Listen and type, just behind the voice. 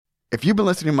If you've been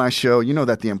listening to my show, you know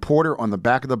that the importer on the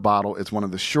back of the bottle is one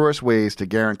of the surest ways to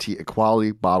guarantee a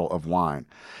quality bottle of wine.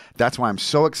 That's why I'm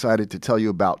so excited to tell you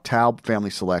about Taub Family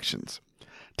Selections.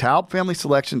 Taub Family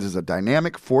Selections is a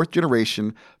dynamic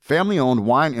fourth-generation, family-owned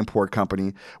wine import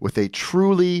company with a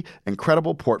truly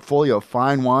incredible portfolio of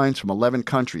fine wines from 11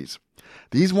 countries.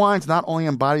 These wines not only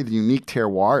embody the unique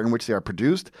terroir in which they are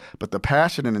produced, but the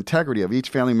passion and integrity of each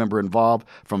family member involved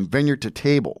from vineyard to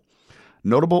table.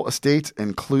 Notable estates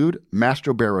include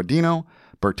Mastro Berardino,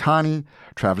 Bertani,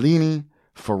 Travellini,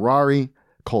 Ferrari,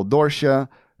 Coldorcia,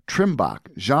 Trimbach,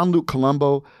 Jean-Luc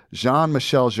Colombo,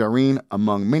 Jean-Michel Jarrin,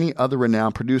 among many other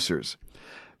renowned producers.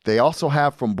 They also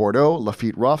have from Bordeaux,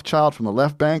 Lafite Rothschild from the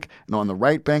left bank, and on the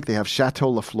right bank they have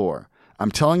Chateau Lafleur.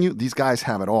 I'm telling you, these guys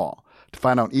have it all. To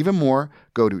find out even more,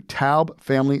 go to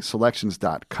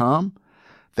taubfamilyselections.com.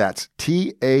 That's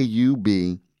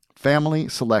TAUB,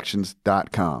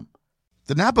 familyselections.com.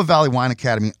 The Napa Valley Wine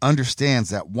Academy understands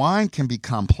that wine can be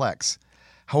complex.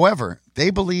 However, they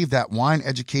believe that wine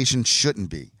education shouldn't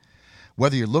be.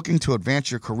 Whether you're looking to advance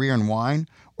your career in wine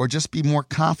or just be more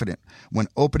confident when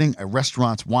opening a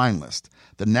restaurant's wine list,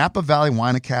 the Napa Valley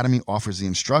Wine Academy offers the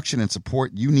instruction and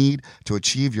support you need to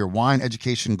achieve your wine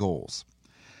education goals.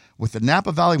 With the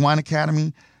Napa Valley Wine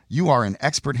Academy, you are in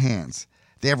expert hands.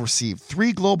 They have received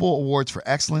 3 global awards for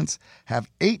excellence, have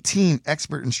 18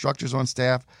 expert instructors on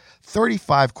staff,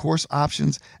 35 course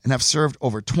options, and have served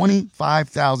over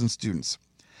 25,000 students.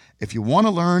 If you want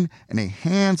to learn in a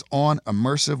hands-on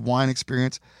immersive wine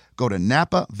experience, go to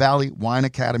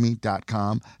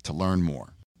NapaValleyWineAcademy.com to learn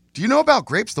more. Do you know about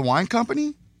Grapes, the wine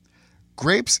company?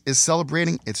 Grapes is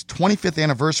celebrating its 25th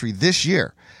anniversary this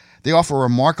year. They offer a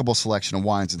remarkable selection of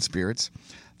wines and spirits.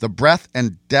 The breadth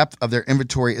and depth of their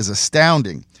inventory is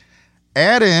astounding.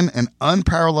 Add in an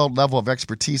unparalleled level of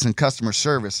expertise in customer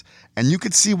service, and you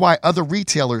can see why other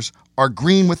retailers are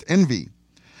green with envy.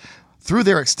 Through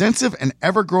their extensive and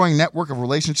ever-growing network of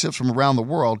relationships from around the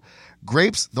world,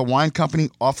 Grapes, the wine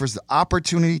company, offers the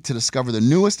opportunity to discover the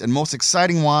newest and most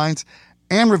exciting wines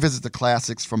and revisit the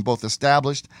classics from both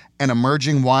established and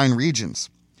emerging wine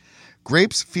regions.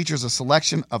 Grapes features a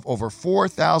selection of over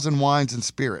 4,000 wines and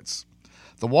spirits.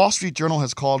 The Wall Street Journal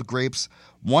has called Grapes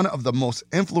one of the most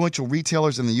influential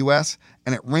retailers in the U.S.,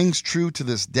 and it rings true to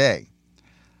this day.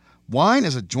 Wine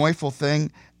is a joyful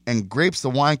thing, and Grapes,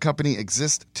 the wine company,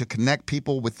 exists to connect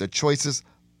people with the choicest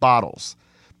bottles.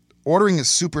 Ordering is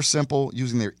super simple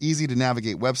using their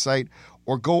easy-to-navigate website,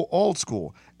 or go old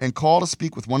school and call to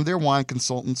speak with one of their wine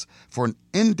consultants for an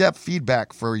in-depth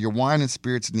feedback for your wine and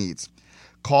spirits needs.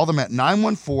 Call them at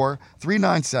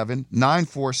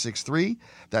 914-397-9463.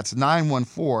 That's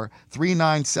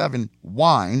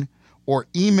 914-397-WINE. Or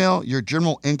email your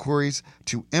general inquiries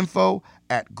to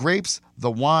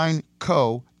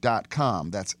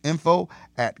info@grapesthewineco.com. That's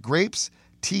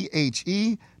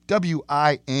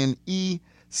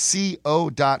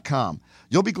info@grapes.com.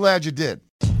 You'll be glad you did.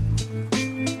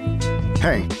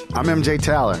 Hey, I'm MJ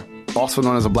Taylor, also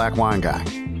known as a Black Wine Guy.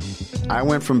 I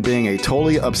went from being a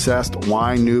totally obsessed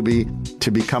wine newbie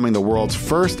to becoming the world's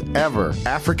first ever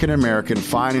African-American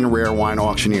fine and rare wine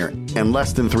auctioneer in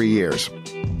less than 3 years.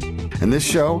 In this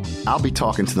show, I'll be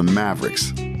talking to the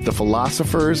mavericks, the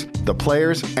philosophers, the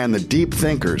players, and the deep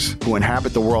thinkers who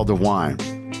inhabit the world of wine.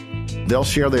 They'll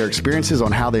share their experiences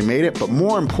on how they made it, but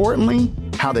more importantly,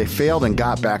 how they failed and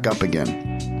got back up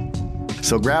again.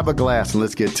 So grab a glass and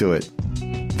let's get to it.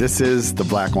 This is the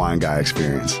Black Wine Guy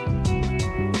Experience.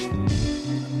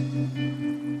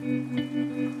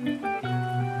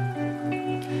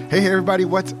 Hey everybody,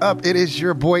 what's up? It is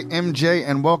your boy MJ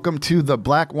and welcome to the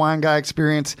Black Wine Guy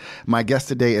Experience. My guest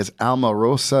today is Alma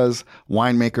Rosa's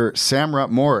winemaker, Samra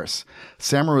Morris.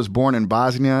 Samra was born in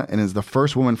Bosnia and is the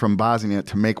first woman from Bosnia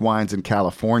to make wines in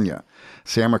California.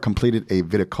 Samra completed a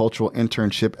viticultural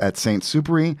internship at St.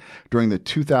 Superi during the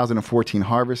 2014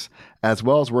 harvest, as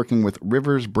well as working with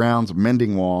Rivers Brown's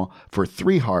Mending Wall for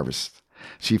 3 harvests.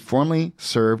 She formerly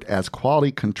served as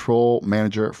quality control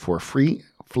manager for Free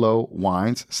Flow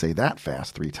Wines, say that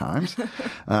fast 3 times.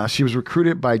 She was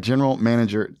recruited by General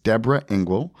Manager Deborah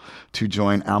Engel to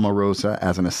join Alma Rosa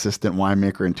as an assistant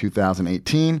winemaker in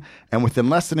 2018, and within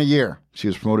less than a year, she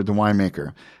was promoted to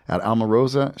winemaker. At Alma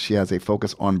Rosa, she has a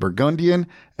focus on Burgundian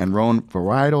and Rhone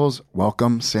varietals.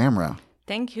 Welcome, Samra.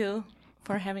 Thank you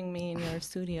for having me in your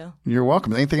studio. You're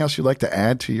welcome. Anything else you'd like to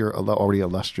add to your already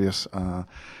illustrious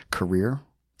career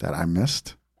that I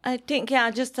missed? I think,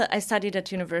 I studied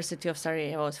at University of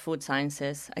Sarajevo's Food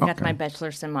Sciences. I got my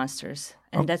bachelor's and master's,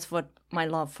 and that's what my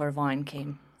love for wine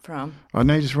came from. Oh,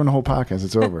 now you just run the whole podcast.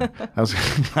 It's over. I'm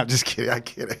just kidding. I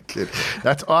kid.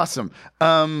 That's awesome.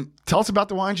 Tell us about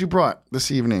the wines you brought this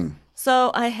evening.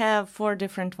 So I have 4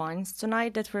 different wines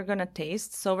tonight that we're going to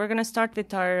taste. So we're going to start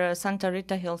with our Santa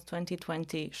Rita Hills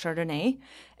 2020 Chardonnay.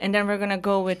 And then we're going to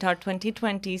go with our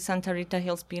 2020 Santa Rita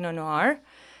Hills Pinot Noir.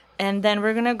 And then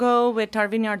we're going to go with our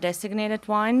vineyard designated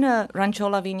wine, Rancho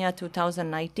La Vigna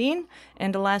 2019.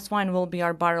 And the last wine will be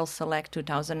our Barrel Select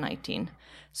 2019.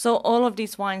 So all of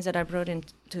these wines that I brought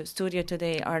into studio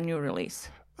today are new release.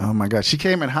 Oh my God, she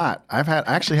came in hot. I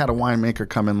actually had a winemaker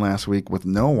come in last week with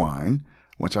no wine,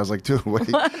 which I was like, dude, what?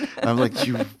 I'm like,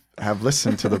 you have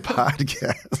listened to the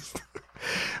podcast.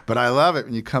 But I love it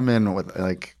when you come in with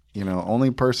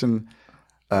only person.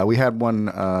 We had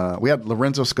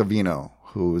Lorenzo Scavino,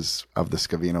 who's of the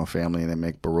Scavino family, and they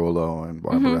make Barolo and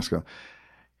Barbaresco.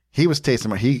 He was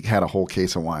tasting. He had a whole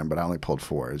case of wine, but I only pulled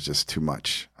 4. It's just too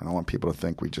much. I don't want people to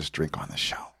think we just drink on the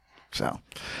show. So,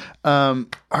 all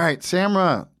right,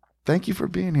 Samra, thank you for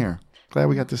being here. Glad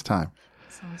we got this time.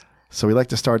 So we like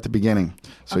to start at the beginning.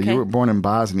 So you were born in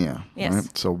Bosnia. Yes.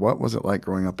 Right? So what was it like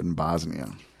growing up in Bosnia?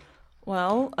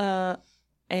 Well,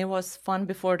 it was fun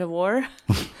before the war.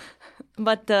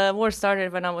 But the war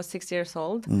started when I was 6 years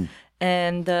old.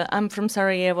 And I'm from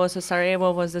Sarajevo, so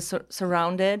Sarajevo was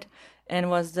surrounded and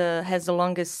has the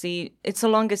longest siege. It's the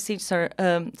longest siege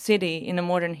city in the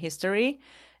modern history.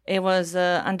 It was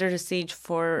under the siege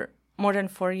for more than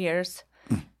 4 years.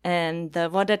 And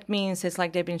what that means is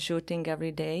like they've been shooting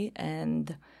every day.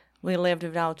 And we lived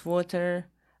without water,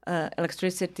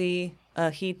 electricity,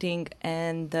 heating,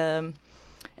 and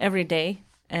every day.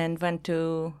 And went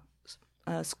to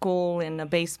school in the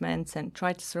basements and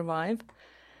tried to survive.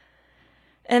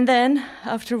 And then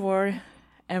after war,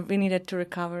 we needed to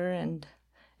recover and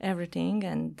everything.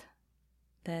 And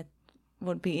that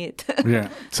would be it. Yeah.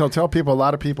 So tell people, a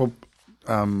lot of people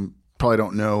probably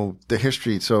don't know the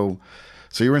history. So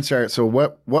you were in Sarajevo. So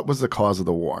what was the cause of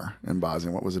the war in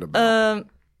Bosnia? What was it about?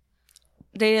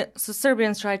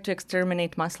 Serbians tried to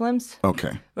exterminate Muslims.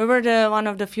 Okay. We were one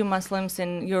of the few Muslims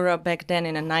in Europe back then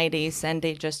in the 90s, and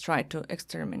they just tried to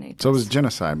exterminate So us. it was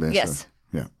genocide, basically. Yes.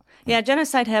 Yeah. Yeah,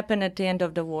 genocide happened at the end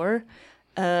of the war.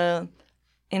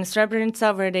 In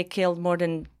Srebrenica, where they killed more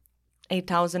than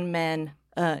 8,000 men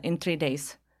in 3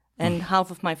 days. And half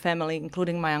of my family,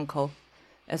 including my uncle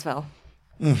as well.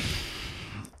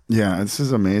 Yeah, this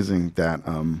is amazing that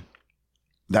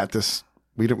this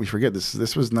we forget this.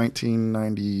 This was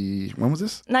 1990. When was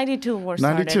this? 92 war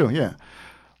started. 92. Yeah.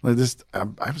 Like this,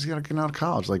 I was getting out of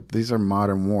college. Like, these are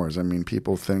modern wars. I mean,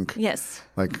 people think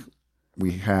like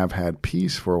we have had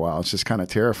peace for a while. It's just kind of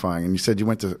terrifying. And you said you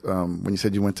went to when you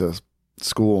said you went to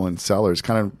school in cellars,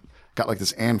 kind of got like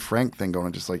this Anne Frank thing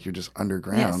going. Just like you're just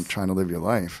underground trying to live your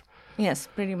life. Yes,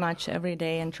 pretty much every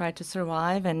day, and try to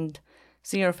survive and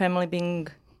see your family being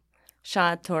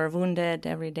shot or wounded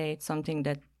every day. It's something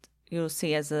that you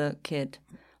see as a kid,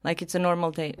 like it's a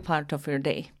normal day, part of your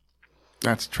day.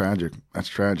 That's tragic. That's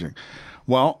tragic.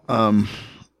 Well,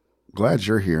 glad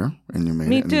you're here and you made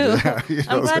Me it. too.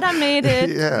 I'm glad I made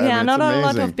it. Yeah, not amazing. a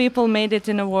lot of people made it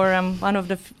in a war. I'm one of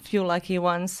the few lucky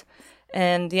ones.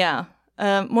 And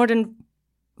around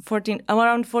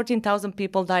 14,000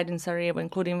 people died in Sarajevo,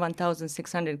 including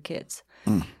 1,600 kids,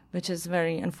 which is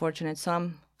very unfortunate. So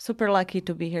I'm super lucky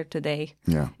to be here today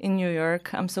in New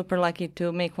York. I'm super lucky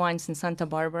to make wines in Santa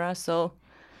Barbara. So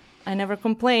I never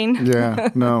complain. Yeah,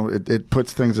 no, it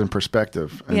puts things in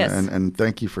perspective. And, Yes. and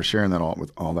thank you for sharing that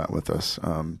all that with us,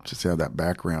 just to have that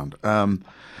background.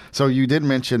 So you did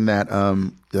mention that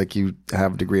like you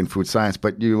have a degree in food science,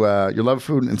 but your love of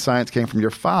food and science came from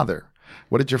your father.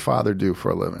 What did your father do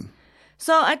for a living?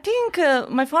 So I think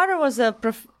my father was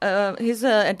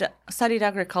studied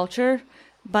agriculture,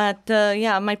 but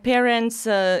my parents,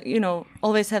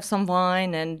 always have some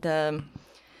wine, and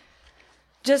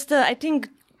I think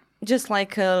just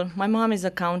like my mom is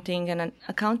accounting and an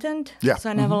accountant, so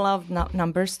I never loved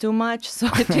numbers too much. So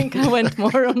I think I went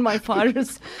more on my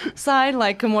father's side,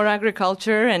 like more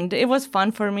agriculture, and it was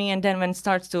fun for me. And then when it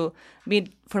starts to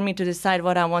be for me to decide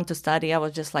what I want to study, I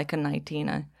was just like a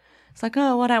 19. It's like,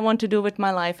 what I want to do with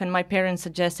my life. And my parents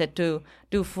suggested to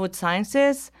do food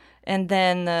sciences. And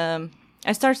then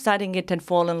I started studying it and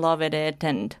fall in love with it.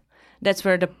 And that's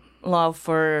where the love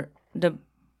for the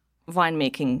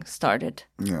winemaking started.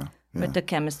 Yeah. With the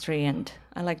chemistry. And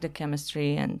I like the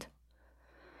chemistry. And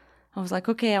I was like,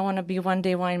 okay, I want to be one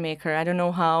day winemaker. I don't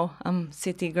know how. I'm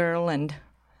city girl and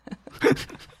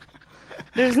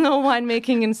there's no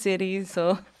winemaking in cities,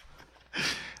 so...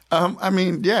 I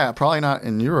mean, yeah, probably not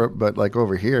in Europe, but like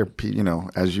over here,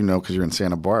 as you know, because you're in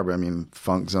Santa Barbara, I mean,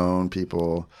 Funk Zone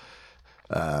people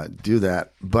do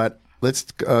that. But let's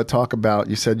talk about,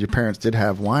 you said your parents did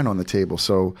have wine on the table.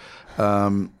 So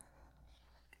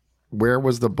where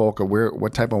was the bulk of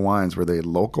what type of wines? Were they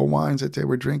local wines that they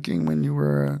were drinking when you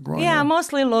were growing Yeah, up?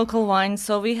 mostly local wines.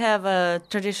 So we have a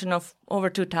tradition of over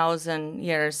 2,000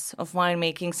 years of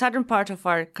winemaking. Southern part of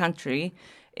our country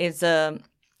is a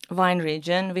wine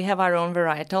region. We have our own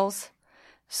varietals.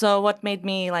 So what made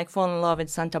me like fall in love with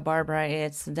Santa Barbara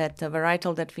is that the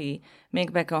varietal that we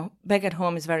make back at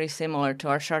home is very similar to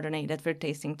our Chardonnay that we're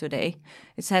tasting today.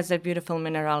 It has that beautiful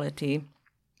minerality.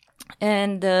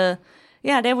 And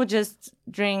they would just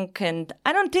drink, and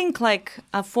I don't think like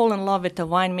I fall in love with the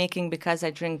winemaking because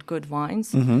I drink good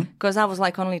wines. Because I was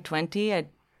like only 20.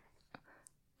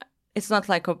 It's not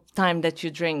like a time that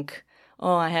you drink,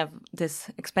 oh, I have this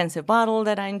expensive bottle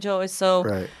that I enjoy. So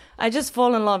Right. I just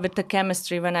fall in love with the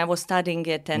chemistry when I was studying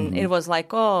it. And it was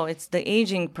like, oh, it's the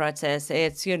aging process.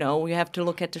 It's, you have to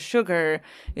look at the sugar.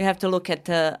 You have to look at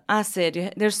the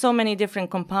acid. There's so many different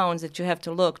compounds that you have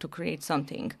to look to create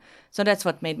something. So that's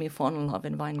what made me fall in love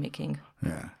in winemaking.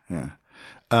 Yeah.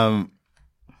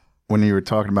 When you were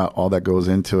talking about all that goes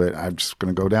into it, I'm just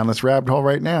going to go down this rabbit hole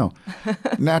right now.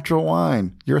 Natural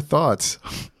wine. Your thoughts?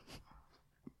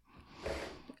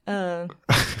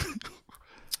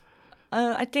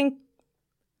 I think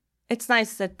it's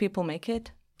nice that people make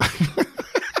it.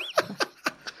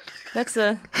 That's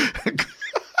a...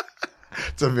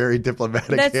 It's a very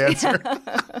diplomatic answer. Yeah.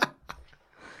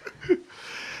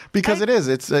 Because it is.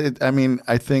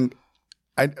 I think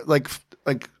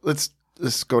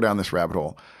let's go down this rabbit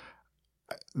hole.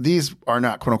 These are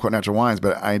not quote unquote natural wines,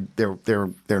 but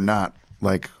they're not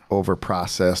like over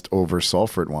processed, over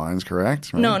sulfured wines,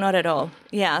 correct? Right? No, not at all.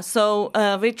 Yeah. So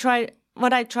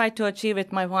what I try to achieve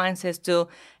with my wines is to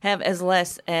have as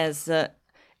less as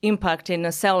impact in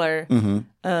the cellar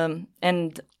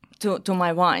and to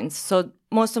my wines. So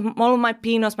all of my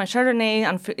Pinots, my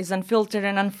Chardonnay is unfiltered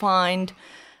and unfined,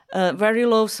 very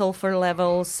low sulfur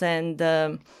levels, and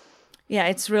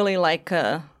it's really like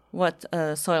what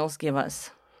soils give us,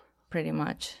 pretty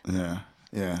much. Yeah.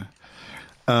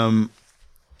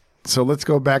 So let's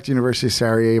go back to University of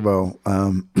Sarajevo.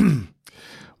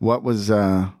 What was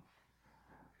that?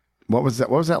 What was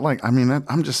that like? I mean,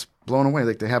 I'm just blown away.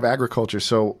 Like, they have agriculture.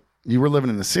 So you were living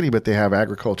in the city, but they have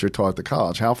agriculture taught at the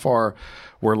college. How far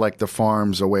were like the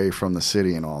farms away from the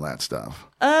city and all that stuff?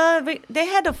 They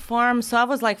had a farm, so I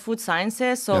was like food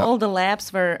sciences. So all the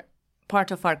labs were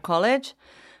part of our college,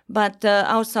 but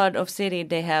outside of city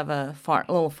they have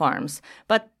little farms.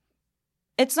 But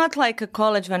it's not like a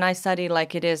college when I study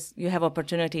like it is. You have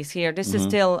opportunities here. This is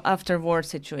still after war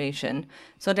situation,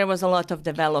 so there was a lot of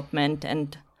development,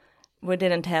 and we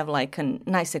didn't have like a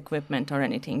nice equipment or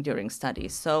anything during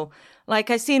studies. So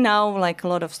like I see now, like a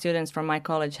lot of students from my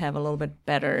college have a little bit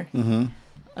better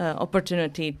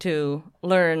opportunity to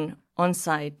learn on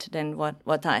site than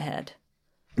what I had.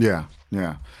 Yeah.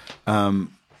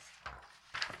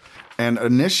 And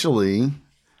initially,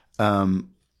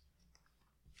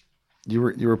 you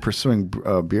were pursuing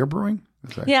beer brewing?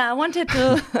 Yeah, I wanted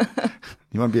to.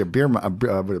 You want to be a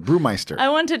brewmeister? I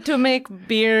wanted to make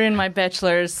beer in my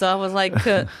bachelor's, so I was like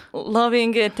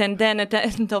loving it. And then at the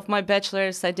end of my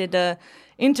bachelor's, I did a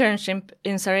internship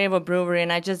in Sarajevo Brewery,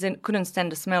 and I just couldn't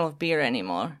stand the smell of beer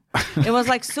anymore. It was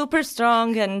like super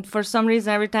strong, and for some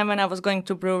reason, every time when I was going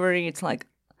to brewery, it's like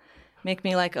make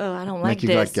me like, oh, I don't like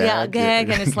this. Like gag.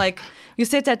 And it's like you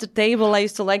sit at the table. I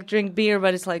used to like drink beer,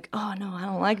 but it's like, oh no, I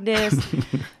don't like this.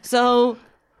 So.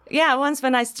 Yeah, once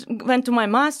when I went to my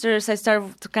master's, I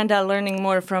started kind of learning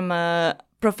more from a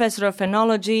professor of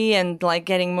enology and like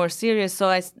getting more serious.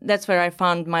 So that's where I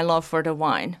found my love for the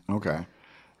wine. Okay.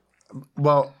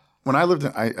 Well, when I lived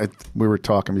in, we were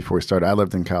talking before we started, I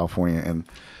lived in California and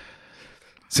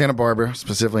Santa Barbara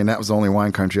specifically, and that was the only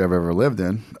wine country I've ever lived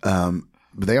in.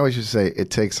 But they always used to say it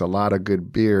takes a lot of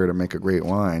good beer to make a great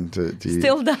wine.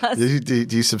 Still does. Do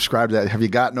you subscribe to that? Have you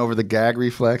gotten over the gag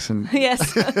reflex?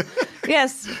 Yes.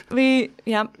 Yes.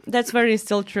 That's very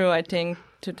still true, I think,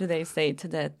 to today's date,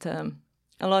 that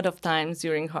a lot of times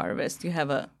during harvest you have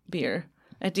a beer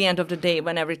at the end of the day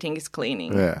when everything is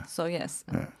cleaning. Yeah. So, yes.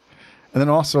 Yeah. And then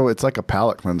also it's like a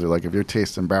palate cleanser. Like if you're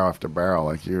tasting barrel after barrel,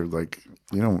 like you're like,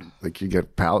 you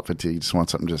get palate fatigue. You just want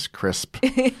something just crisp.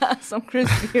 Yeah, some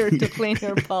crisp beer to clean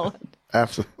your palate.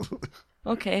 Absolutely.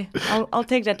 Okay, I'll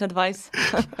take that advice.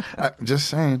 I'm just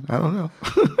saying. I don't know.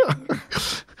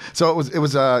 So it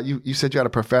was. You said you had a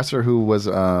professor who was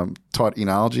taught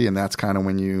enology, and that's kind of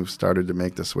when you started to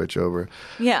make the switch over.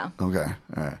 Yeah. Okay.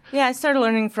 All right. Yeah, I started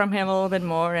learning from him a little bit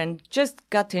more, and just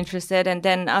got interested. And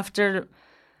then after,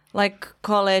 like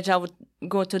college, I would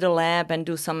go to the lab and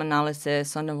do some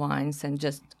analysis on the wines and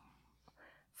just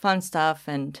fun stuff,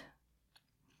 and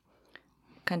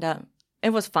kind of it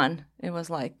was fun. It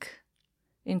was like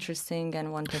interesting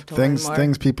and wanted to learn more.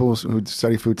 Things people who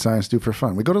study food science do for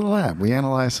fun. We go to the lab. We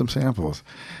analyze some samples.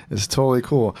 It's totally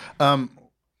cool.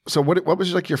 So what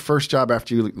was like your first job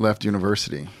after you left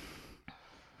university?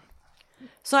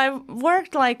 So I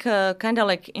worked like kind of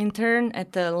like intern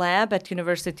at the lab at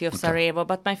University of Sarajevo,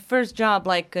 but my first job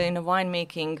like in a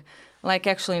winemaking, like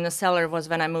actually in a cellar, was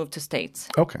when I moved to States.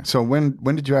 Okay. So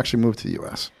when did you actually move to the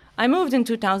U.S.? I moved in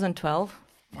 2012.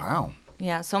 Wow.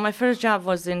 Yeah, so my first job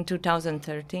was in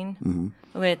 2013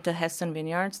 with the Heston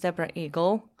Vineyards. Deborah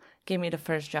Eagle gave me the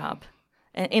first job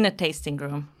in a tasting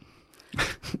room.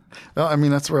 Well, I mean,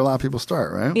 that's where a lot of people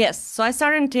start, right? Yes. So I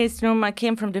started in tasting room. I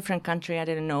came from different country. I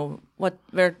didn't know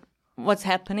what's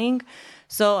happening.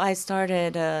 So I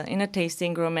started in a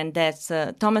tasting room, and that's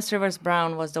Thomas Rivers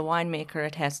Brown was the winemaker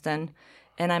at Heston,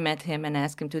 and I met him and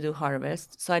asked him to do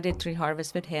harvest. So I did 3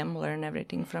 harvests with him, learned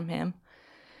everything from him.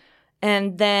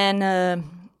 And then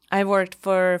I worked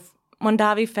for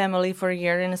Mondavi family for a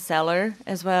year in a cellar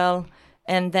as well.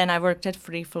 And then I worked at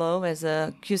Free Flow as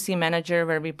a QC manager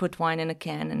where we put wine in a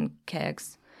can and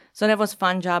kegs. So that was a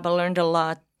fun job. I learned a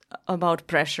lot about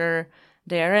pressure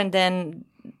there. And then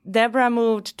Deborah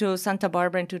moved to Santa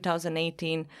Barbara in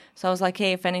 2018. So I was like,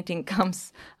 hey, if anything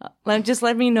comes, just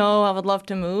let me know. I would love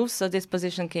to move. So this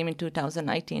position came in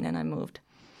 2019 and I moved.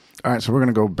 All right, so we're going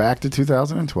to go back to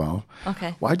 2012.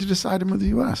 Okay. Why did you decide to move to the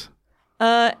U.S.?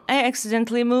 I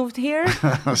accidentally moved here.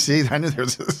 See, I knew there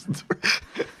was this.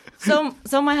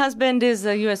 So my husband is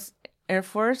a U.S. Air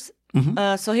Force.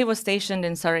 So he was stationed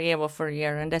in Sarajevo for a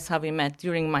year, and that's how we met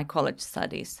during my college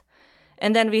studies.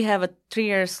 And then we have a 3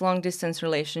 years long-distance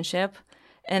relationship.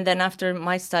 And then after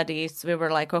my studies, we were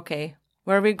like, okay,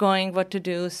 where are we going, what to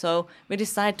do? So we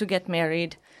decided to get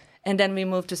married, and then we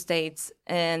moved to States.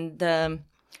 And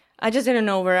I just didn't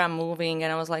know where I'm moving,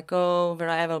 and I was like, oh, where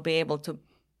I will be able to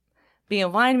be a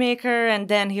winemaker. And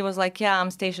then he was like, yeah, I'm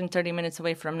stationed 30 minutes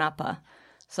away from Napa.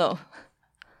 So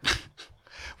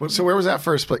So where was that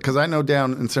first place? Because I know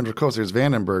down in Central Coast, there's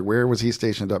Vandenberg. Where was he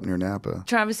stationed up near Napa?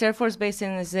 Travis Air Force Base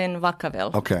is in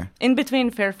Vacaville. Okay. In between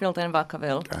Fairfield and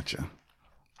Vacaville. Gotcha.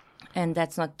 And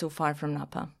that's not too far from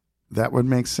Napa. That would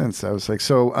make sense. I was like,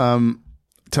 so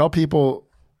tell people,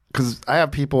 because I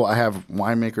have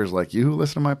winemakers like you who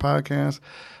listen to my podcast.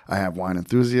 I have wine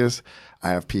enthusiasts. I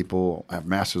have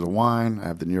masters of wine. I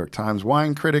have the New York Times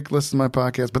wine critic listen to my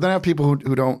podcast. But then I have people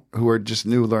who are just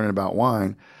new learning about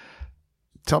wine.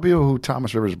 Tell people who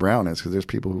Thomas Rivers Brown is, because there's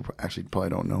people who actually probably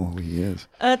don't know who he is.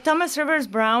 Thomas Rivers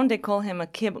Brown, they call him a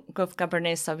king of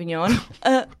Cabernet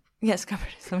Sauvignon. Yes,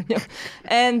 Cabernet Sauvignon.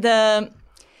 And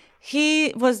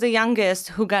he was the youngest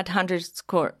who got 100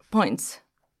 score points.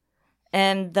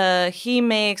 And he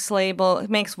makes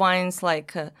wines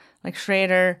like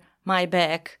Schrader,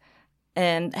 Maybeck,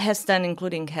 and Heston,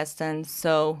 including Heston.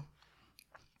 So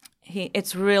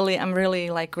I'm really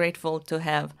like grateful to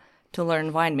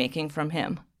learn winemaking from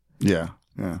him. Yeah.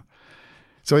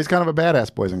 So he's kind of a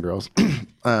badass, boys and girls.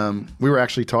 We were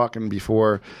actually talking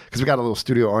before, because we got a little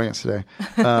studio audience today,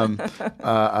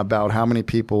 about how many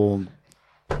people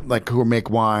like who make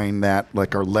wine that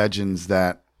like are legends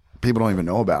that people don't even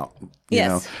know about. You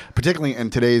know, particularly in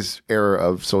today's era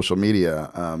of social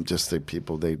media, just the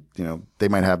people they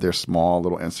might have their small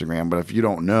little Instagram, but if you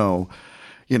don't know,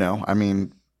 I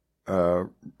mean.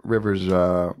 Rivers,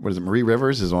 what is it? Marie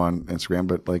Rivers is on Instagram,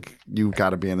 but like you got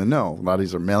to be in the know. A lot of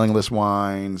these are mailing list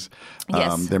wines.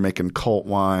 Yes. They're making cult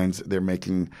wines. They're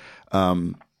making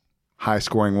high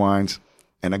scoring wines.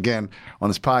 And again, on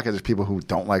this podcast, there's people who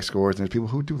don't like scores, and there's people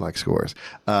who do like scores.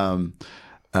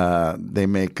 They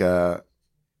make hard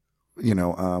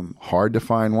to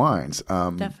find wines.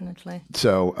 Definitely.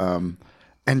 So,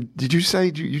 and did you say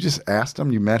you just asked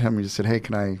him? You met him. You just said, "Hey,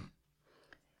 can I?"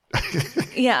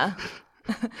 Yeah.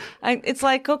 It's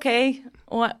like, okay,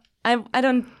 I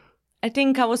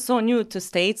think I was so new to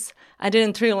States, I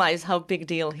didn't realize how big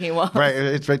deal he was. Right.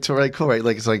 It's really cool, right?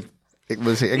 Like, it's like,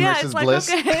 ignorance is like, bliss.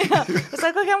 Okay. It's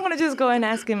like, okay, I'm going to just go and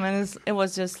ask him. And it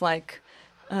was just like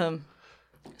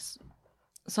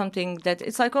something that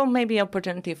it's like, oh, maybe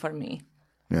opportunity for me.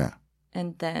 Yeah.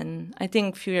 And then I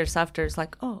think a few years after, it's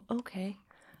like, oh, okay,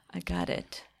 I got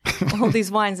it. All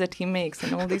these wines that he makes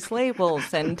and all these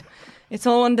labels, and it's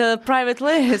all on the private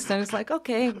list, and it's like,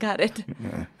 okay, got it.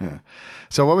 Yeah.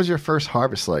 So what was your first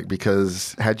harvest like?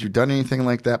 Because had you done anything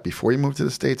like that before you moved to the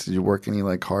States? Did you work any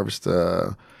like harvest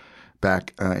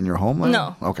back in your homeland?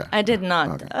 No. Okay. I did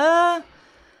not. Okay.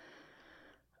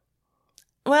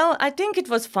 Well, I think it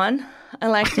was fun. I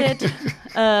liked it.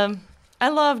 I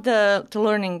loved to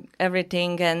learning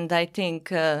everything, and I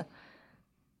think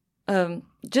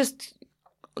just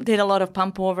did a lot of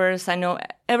pump overs. I know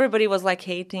everybody was like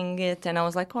hating it, and I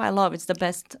was like, oh, I love it. It's the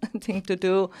best thing to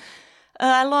do.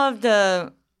 I love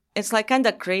it's like kind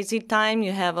of crazy time.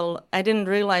 I didn't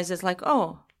realize it's like,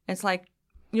 oh, it's like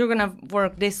you're going to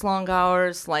work this long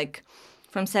hours, like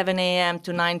from 7 a.m.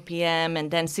 to 9 p.m.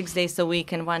 and then 6 days a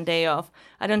week and 1 day off.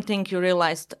 I don't think you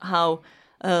realized how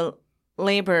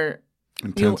labor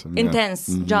intense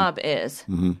job is.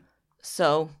 Mm-hmm.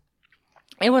 So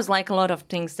it was like a lot of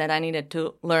things that I needed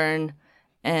to learn.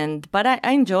 But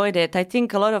I enjoyed it. I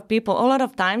think a lot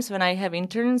of times when I have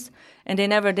interns and they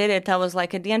never did it, I was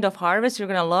like, at the end of harvest, you're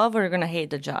going to love or you're going to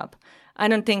hate the job. I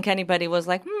don't think anybody was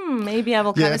like, maybe I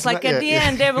will come. It's like at the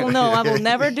end, they will know I will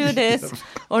never do this.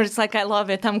 Or it's like, I love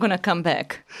it, I'm going to come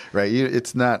back. Right.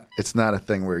 It's not a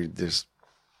thing where there's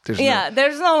there's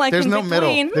no like there's in no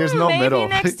between. middle. There's no maybe middle.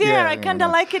 Next year I kind of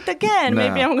like it again. No.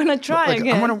 Maybe I'm going to try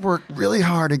again. I'm going to work really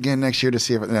hard again next year to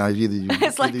see if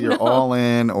either you're no. all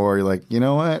in or you're like, you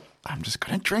know what? I'm just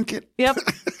going to drink it. Yep.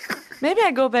 Maybe I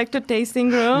go back to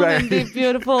tasting room and be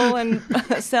beautiful and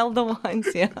sell the wines.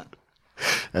 Yeah.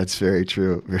 That's very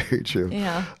true. Very true.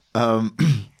 Yeah.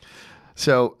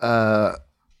 So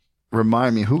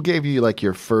remind me, who gave you like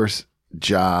your first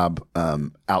job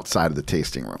outside of the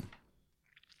tasting room?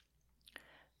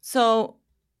 So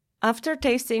after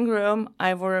tasting room,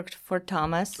 I worked for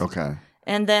Thomas. Okay.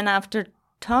 And then after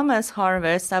Thomas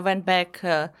Harvest, I went back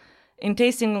in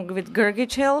tasting with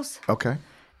Gurgich Hills. Okay.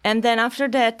 And then after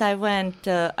that, I went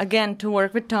again to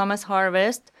work with Thomas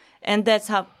Harvest. And that's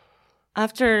how,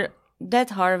 after that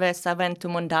harvest, I went to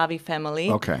Mondavi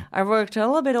family. Okay. I worked a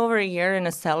little bit over a year in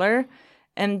a cellar.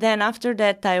 And then after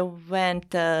that, I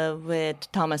went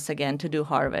with Thomas again to do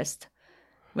harvest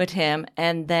with him.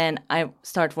 And then I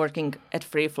started working at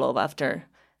Free Flow after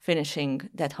finishing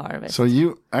that harvest. So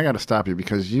I got to stop you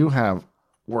because you have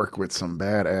worked with some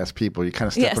badass people. You're kind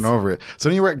of stepping over it. So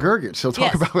then you were at Gurgich. So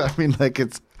talk about,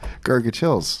 it's Gurgich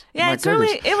Hills. Yeah, Mike it's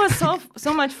really, it was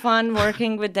so much fun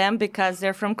working with them because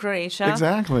they're from Croatia.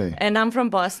 Exactly. And I'm from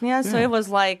Bosnia. So it was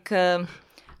like,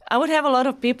 I would have a lot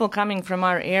of people coming from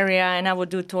our area and I would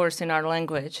do tours in our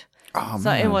language. Oh, so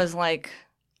man. it was like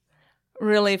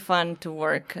really fun to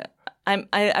work.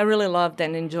 I really loved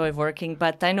and enjoyed working,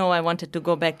 but I know I wanted to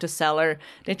go back to cellar.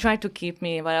 They tried to keep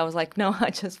me, but I was like, no, I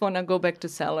just want to go back to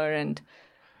cellar and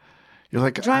you're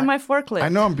like, drive my forklift. I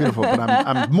know I'm beautiful, but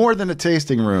I'm more than a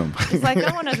tasting room. It's like,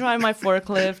 I want to drive my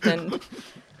forklift and...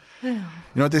 You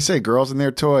know what they say, girls and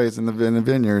their toys in the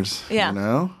vineyards. Yeah. You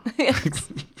know? Yes.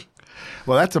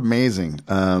 Well, that's amazing.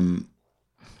 And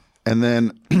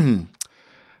then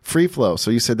Free Flow. So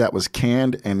you said that was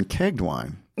canned and kegged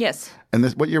wine. Yes. And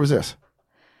what year was this?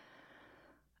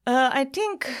 I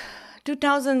think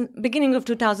beginning of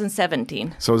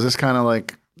 2017. So is this kind of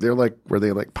like, were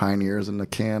they like pioneers in the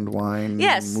canned wine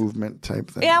movement type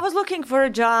thing? Yeah, I was looking for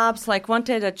jobs, like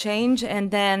wanted a change.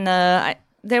 And then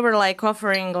they were like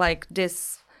offering like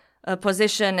this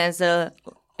position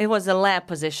it was a lab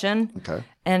position. Okay.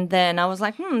 And then I was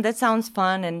like, that sounds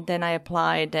fun. And then I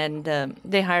applied and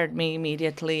they hired me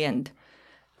immediately. And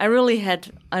I really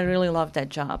loved that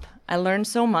job. I learned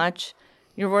so much.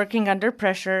 You're working under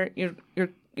pressure.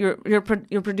 You're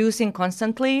producing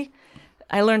constantly.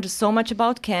 I learned so much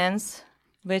about cans,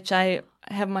 which I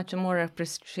have much more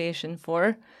appreciation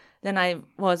for than I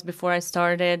was before I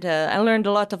started. I learned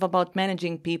a lot about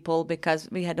managing people because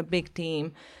we had a big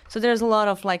team. So there's a lot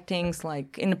of like things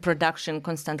like in the production,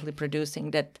 constantly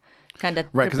producing that kind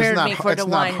of prepared me for the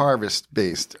wine. It's not harvest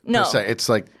based. No, per se. It's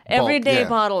like everyday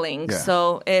bottling. Yeah.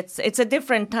 So it's a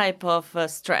different type of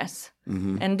stress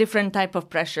and different type of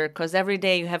pressure because every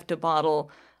day you have to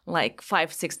bottle like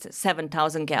 5,000, 6,000,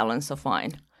 7,000 gallons of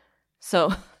wine.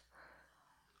 So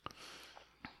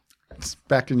it's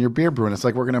back in your beer brewing. It's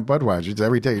like working at Budweiser. It's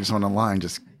every day you're just on the line,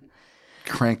 just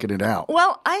cranking it out.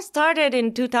 Well, I started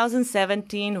in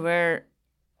 2017 where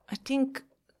I think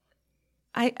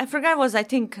I forgot it was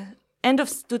end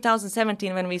of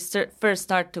 2017 when we first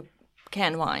started to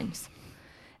can wines.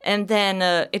 And then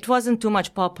it wasn't too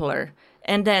much popular.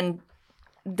 And then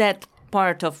that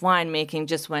part of winemaking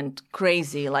just went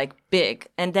crazy, like big.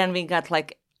 And then we got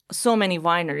like so many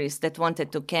wineries that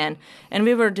wanted to can. And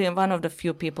we were one of the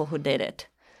few people who did it.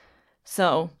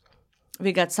 So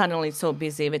we got suddenly so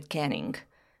busy with canning.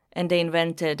 And I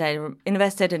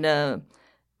invested in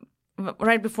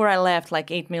right before I left, like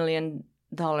 $8 million,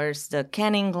 the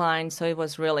canning line. So it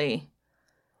was really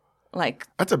like...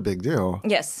 That's a big deal.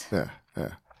 Yes. Yeah.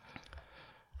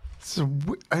 It's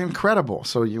incredible.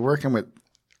 So you're working with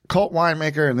cult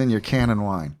winemaker and then you're canning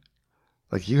wine.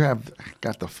 Like you have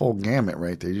got the full gamut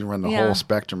right there. You run the whole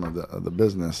spectrum of the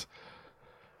business.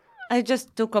 I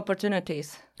just took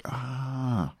opportunities.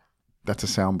 Ah, that's a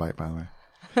soundbite, by the way.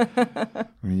 I'm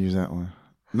going to use that one.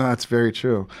 No, that's very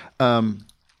true. And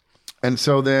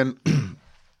so then,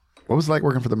 what was it like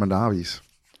working for the Mondavis?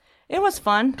 It was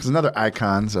fun. Because another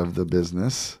icons of the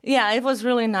business. Yeah, it was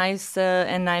really nice.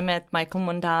 And I met Michael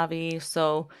Mondavi.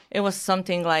 So it was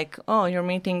something like, oh, you're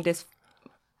meeting this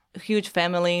huge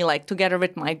family, like together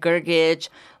with Mike Gergich,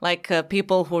 like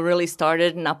people who really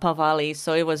started in Napa Valley.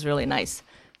 So it was really nice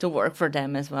to work for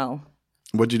them as well.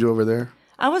 What'd you do over there?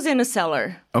 I was in a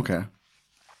cellar. Okay.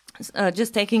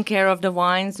 Just taking care of the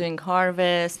wines, doing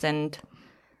harvest and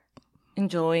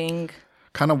enjoying.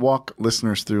 Kind of walk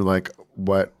listeners through like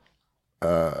what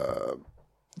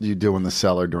you do in the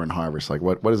cellar during harvest. Like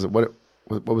what is it? What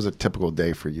was a typical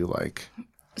day for you like?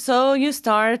 So you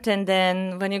start, and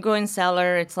then when you go in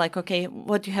cellar, it's like, okay,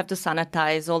 what you have to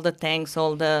sanitize, all the tanks,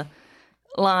 all the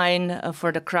line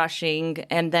for the crushing,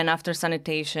 and then after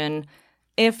sanitation,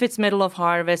 if it's middle of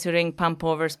harvest, you're doing pump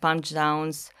overs, punch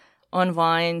downs on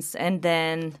vines, and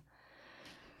then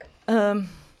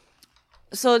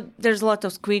so there's a lot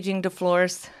of squeegeing the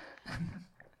floors.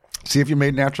 See, if you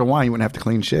made natural wine, you wouldn't have to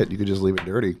clean shit. You could just leave it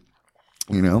dirty,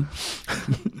 you know?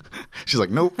 She's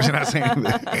like, nope, she's not saying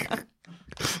that.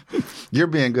 You're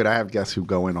being good. I have guests who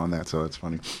go in on that, so it's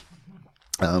funny.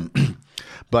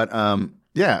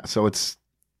 Yeah, so it's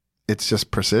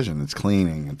just precision. It's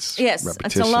cleaning. It's repetition.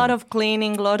 It's a lot of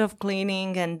cleaning,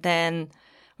 and then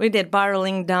we did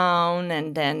barreling down,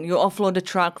 and then you offload the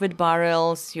truck with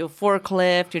barrels, you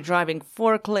forklift, you're driving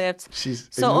forklifts.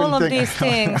 So all of these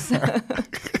things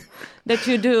that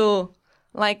you do,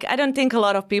 like, I don't think a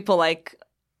lot of people like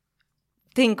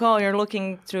think, oh, you're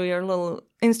looking through your little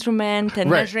instrument and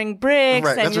measuring bricks.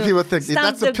 Right, and that's what people think.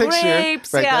 That's the picture.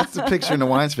 Grapes. Right, yeah. that's the picture in the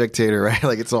Wine Spectator, right?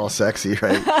 Like it's all sexy,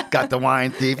 right? Got the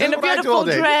wine thief in a beautiful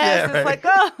dress. Yeah, it's like,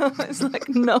 oh, it's like,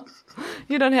 no,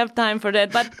 you don't have time for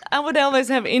that. But I would always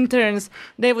have interns.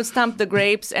 They would stamp the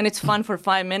grapes, and it's fun for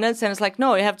 5 minutes. And it's like,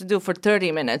 no, you have to do for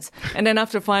 30 minutes. And then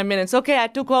after 5 minutes, okay, I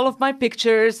took all of my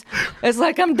pictures. It's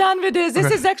like, I'm done with this.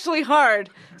 This is actually hard.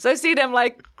 So I see them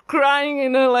like crying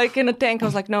in a tank. I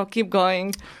was like, no, keep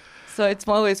going. So it's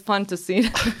always fun to see.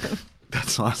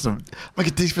 That's awesome. I'm gonna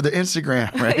get these for the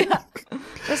Instagram, right? Yeah.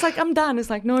 It's like, I'm done. It's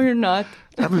like, no, you're not.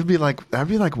 That'd be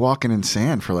like walking in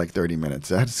sand for like 30 minutes.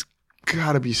 That's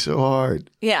gotta be so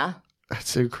hard. Yeah.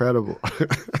 That's incredible.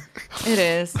 It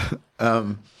is.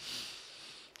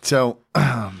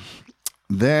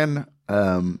 Then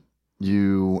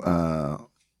you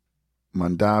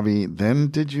Mondavi. Then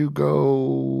did you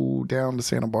go down to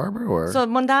Santa Barbara or? So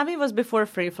Mondavi was before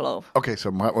Free Flow. Okay, so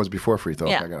what was before Free Flow?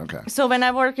 Yeah. Okay. So when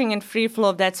I'm working in Free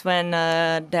Flow, that's when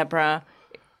Deborah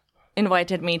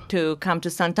invited me to come to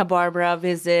Santa Barbara,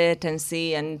 visit and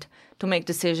see, and to make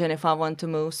decision if I want to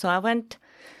move. So I went.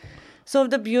 So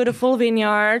the beautiful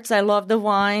vineyards, I love the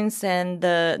wines, and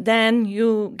then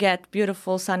you get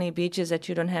beautiful sunny beaches that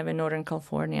you don't have in Northern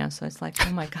California. So it's like,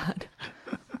 oh my God,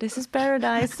 this is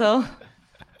paradise. So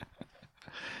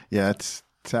yeah, that's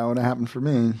how it happened for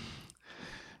me.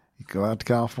 You go out to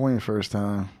California first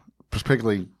time,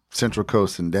 particularly Central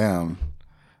Coast and down.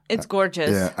 It's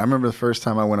gorgeous. Yeah, I remember the first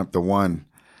time I went up the one.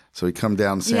 So we come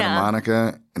down Santa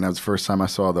Monica, and that was the first time I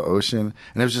saw the ocean.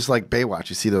 And it was just like Baywatch.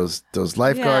 You see those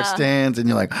lifeguard stands, and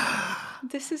you're like,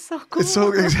 this is so cool. It's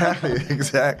so exactly.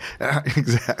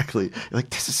 You're like,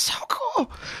 this is so cool.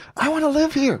 I want to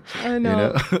live here. I know. You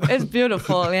know? It's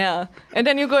beautiful, yeah. And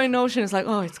then you go in the ocean, it's like,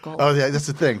 oh, it's cold. Oh, yeah, that's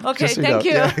the thing. Okay, so thank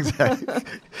you. Yeah, exactly.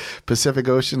 Pacific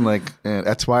Ocean, like,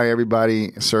 that's why everybody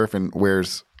surfing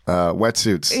wears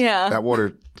wetsuits. Yeah. That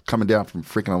water coming down from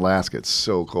freaking Alaska, it's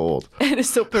so cold. It is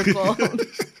super cold.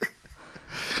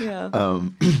 Yeah. All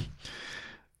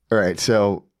right,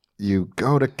 so you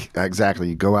go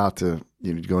out to,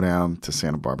 you go down to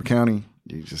Santa Barbara County.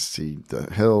 You just see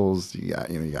the hills. You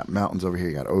got mountains over here.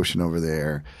 You got ocean over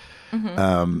there.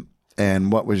 Mm-hmm.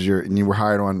 And what was and you were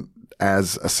hired on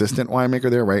as assistant winemaker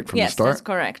there, right, from the start? Yes, that's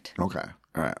correct. Okay,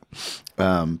 all right.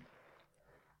 And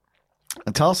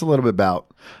tell us a little bit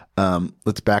about,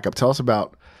 let's back up. Tell us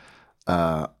about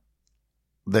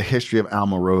the history of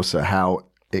Almarosa, how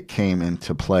it came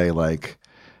into play. Like,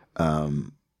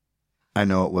 I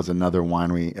know it was another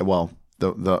winery. Well,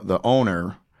 the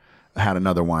owner had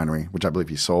another winery, which I believe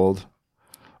he sold,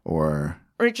 or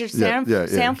Richard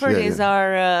Sanford is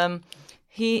our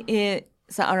he is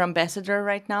our ambassador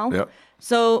right now. Yep.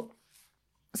 So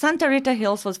Santa Rita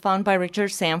Hills was founded by Richard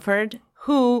Sanford,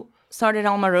 who started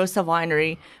Almarosa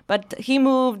Winery, but he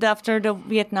moved after the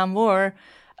Vietnam War,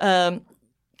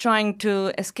 trying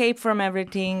to escape from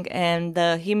everything, and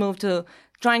he moved to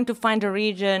trying to find a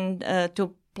region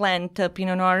to plant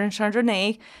Pinot Noir and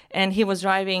Chardonnay, and he was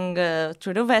driving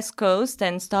through the West Coast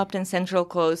and stopped in Central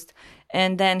Coast,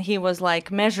 and then he was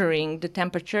like measuring the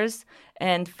temperatures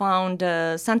and found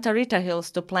Santa Rita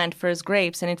Hills to plant first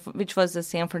grapes, and which was the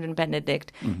Sanford and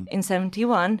Benedict in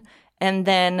 71, and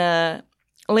then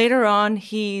later on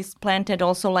he's planted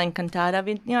also La Encantada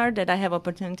vineyard that I have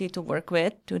opportunity to work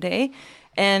with today,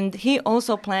 and he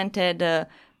also planted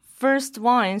first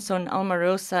wines on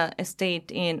Almarosa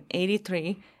estate in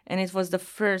 83, and it was the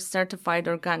first certified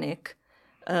organic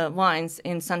wines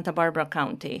in Santa Barbara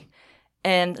County.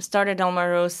 And started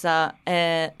Almarosa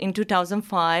in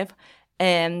 2005,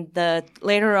 and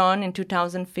later on in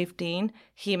 2015,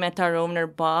 he met our owner,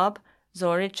 Bob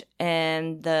Zorich,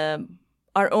 and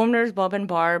our owners, Bob and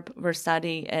Barb, were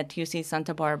studying at UC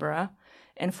Santa Barbara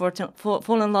and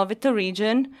fall in love with the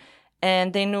region.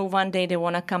 And they knew one day they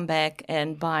want to come back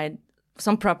and buy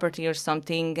some property or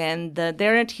something. And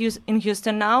they're in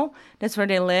Houston now. That's where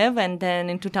they live. And then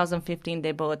in 2015,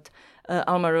 they bought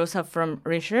Almarosa from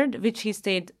Richard, which he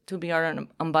stayed to be our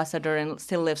ambassador and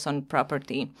still lives on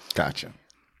property. Gotcha.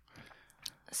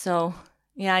 So,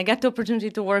 yeah, I got the opportunity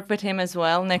to work with him as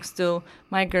well, next to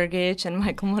Mike Gergich and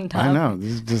Michael Montauk. I know.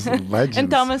 These are just legends.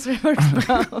 And Thomas Rivers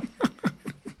Brown.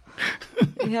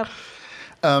 Yep.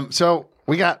 So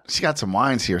she got some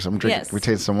wines here, so I'm drinking. Yes. We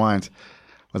tasted some wines.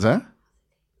 What's that?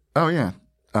 Oh yeah.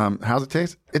 How's it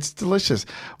taste? It's delicious.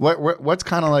 What's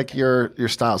kind of like your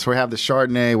style? So we have the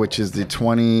Chardonnay, which is the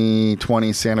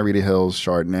 2020 Santa Rita Hills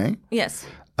Chardonnay. Yes.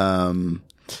 Tell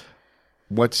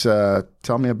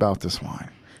me about this wine.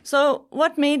 So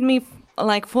what made me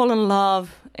fall in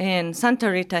love in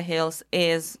Santa Rita Hills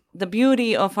is the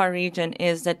beauty of our region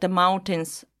is that the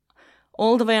mountains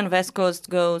all the way on West Coast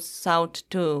goes south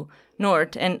to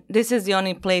north, and this is the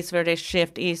only place where they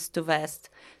shift east to west.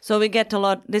 So we get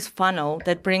this funnel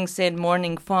that brings in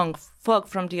morning fog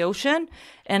from the ocean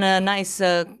and a nice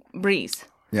breeze.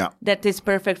 Yeah. That is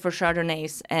perfect for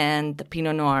Chardonnays and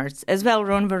Pinot Noirs, as well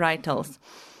Rhone varietals.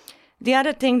 The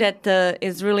other thing that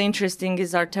is really interesting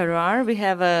is our terroir. We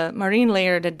have a marine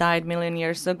layer that died 1 million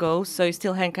years ago, so you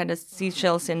still have kind of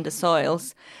seashells in the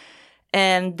soils.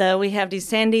 And we have these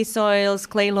sandy soils,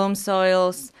 clay loam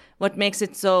soils. What makes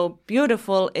it so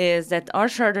beautiful is that our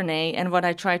Chardonnay, and what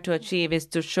I try to achieve is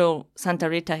to show Santa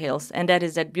Rita Hills, and that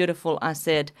is that beautiful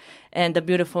acid and the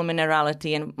beautiful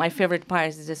minerality. And my favorite part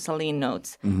is the saline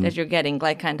notes that you're getting,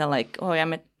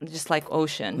 I'm just like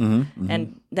ocean.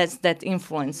 And that's that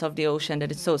influence of the ocean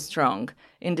that is so strong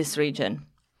in this region.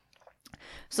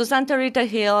 So Santa Rita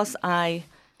Hills,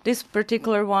 this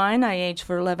particular wine I aged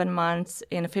for 11 months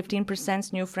in a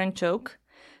 15% new French oak.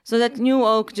 So that new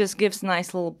oak just gives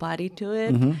nice little body to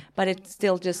it, but it's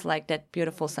still just like that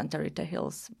beautiful Santa Rita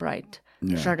Hills bright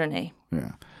Chardonnay.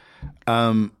 Yeah.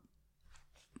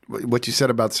 What you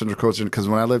said about Central Coast, because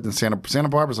when I lived in Santa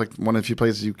Barbara is like one of the few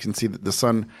places you can see that the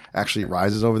sun actually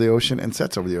rises over the ocean and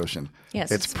sets over the ocean.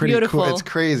 Yes, it's pretty beautiful. Cool. It's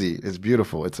crazy. It's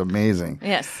beautiful. It's amazing.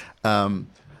 Yes.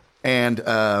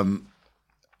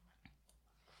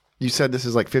 You said this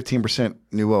is like 15%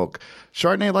 new oak.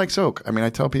 Chardonnay likes oak. I mean,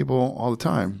 I tell people all the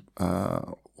time,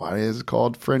 why is it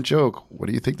called French oak? What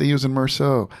do you think they use in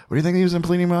Meursault? What do you think they use in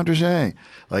Pliny Montrachet?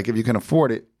 Like, if you can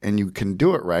afford it and you can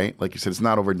do it right, like you said, it's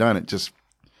not overdone. It just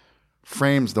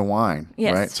frames the wine,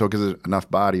 right? So it gives it enough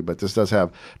body, but this does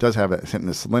have it hitting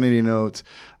the salinity notes,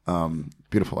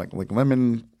 beautiful like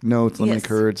lemon notes, lemon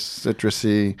curds,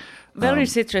 citrusy. Very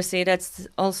citrusy. That's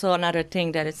also another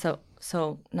thing that is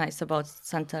so nice about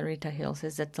Santa Rita Hills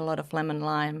is that a lot of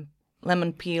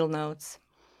lemon peel notes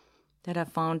that I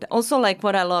found. Also, like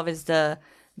what I love is the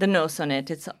nose on it.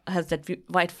 It has that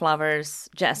white flowers,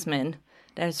 jasmine.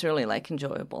 That is really like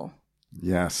enjoyable.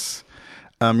 Yes.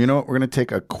 You know what? We're going to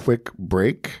take a quick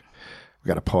break. We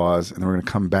got to pause, and then we're going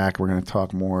to come back. We're going to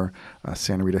talk more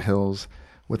Santa Rita Hills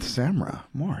with Samra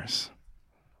Morris.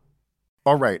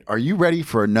 All right. Are you ready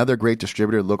for another great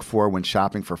distributor to look for when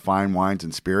shopping for fine wines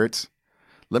and spirits?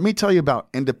 Let me tell you about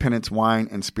Independence Wine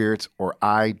and Spirits, or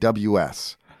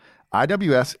IWS.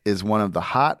 IWS is one of the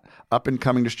hot,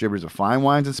 up-and-coming distributors of fine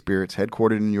wines and spirits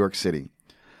headquartered in New York City.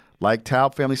 Like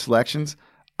Taub Family Selections,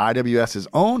 IWS is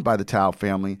owned by the Taub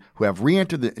family, who have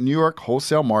re-entered the New York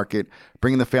wholesale market,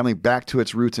 bringing the family back to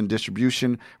its roots in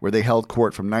distribution, where they held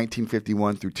court from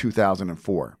 1951 through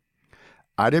 2004.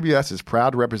 IWS is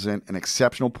proud to represent an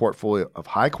exceptional portfolio of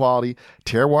high-quality,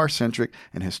 terroir-centric,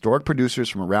 and historic producers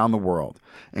from around the world,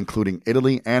 including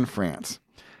Italy and France,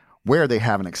 where they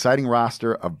have an exciting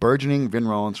roster of burgeoning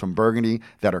vignerons from Burgundy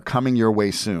that are coming your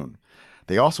way soon.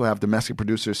 They also have domestic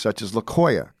producers such as La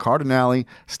Coya, Cardinale,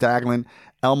 Staglin,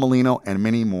 El Molino, and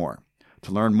many more.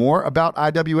 To learn more about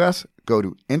IWS, go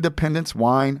to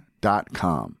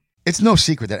independencewine.com. It's no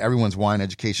secret that everyone's wine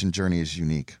education journey is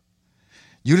unique.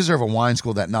 You deserve a wine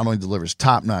school that not only delivers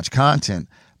top-notch content,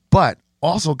 but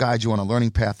also guides you on a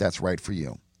learning path that's right for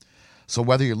you. So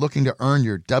whether you're looking to earn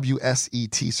your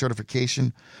WSET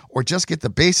certification or just get the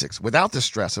basics without the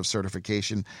stress of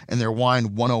certification in their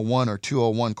Wine 101 or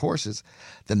 201 courses,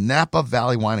 the Napa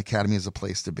Valley Wine Academy is the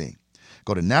place to be.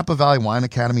 Go to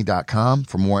NapaValleyWineAcademy.com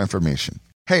for more information.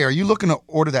 Hey, are you looking to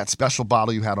order that special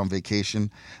bottle you had on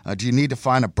vacation? Do you need to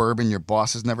find a bourbon your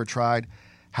boss has never tried?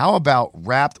 How about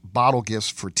wrapped bottle gifts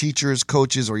for teachers,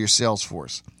 coaches, or your sales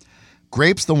force?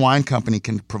 Grapes, the wine company,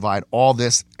 can provide all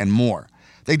this and more.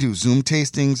 They do Zoom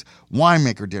tastings,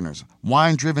 winemaker dinners,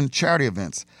 wine-driven charity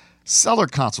events, seller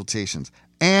consultations,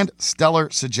 and stellar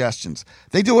suggestions.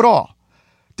 They do it all.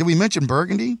 Did we mention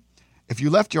Burgundy? If you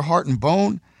left your heart and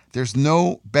bone, there's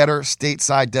no better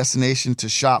stateside destination to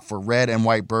shop for red and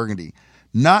white Burgundy.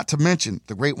 Not to mention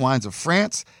the great wines of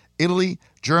France, Italy,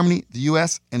 Germany, the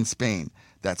U.S., and Spain.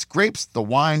 That's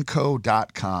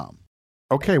grapesthewineco.com.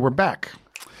 Okay, we're back.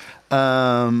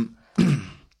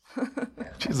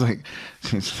 She's like,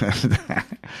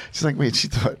 wait, she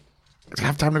thought, do I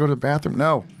have time to go to the bathroom?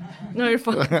 No. No, you're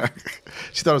fine.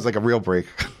 She thought it was like a real break.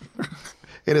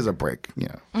 It is a break,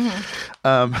 yeah.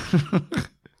 Mm-hmm.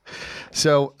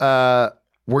 So,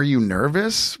 were you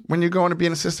nervous when you go into being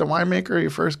an assistant winemaker? You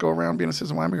first go around being an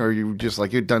assistant winemaker, or you just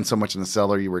like you'd done so much in the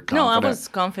cellar, you were confident? No, I was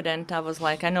confident. I was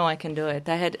like, I know I can do it.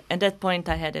 At that point,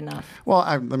 I had enough. Well,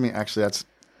 that's a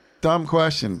dumb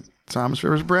question. Thomas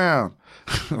Rivers Brown,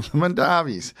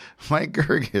 Mondavi's, Mike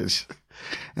Gergish,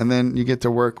 and then you get to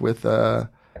work with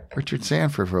Richard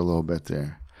Sanford for a little bit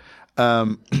there.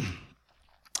 I'm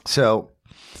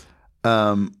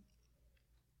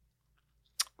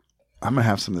gonna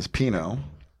have some of this Pinot,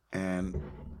 and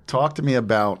talk to me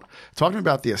about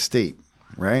the estate,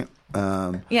 right?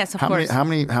 Yes, of course. How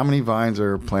many vines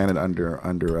are planted under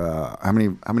how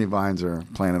many vines are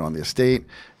planted on the estate?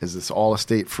 Is this all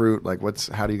estate fruit? Like what's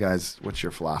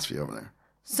your philosophy over there?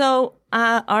 So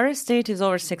our estate is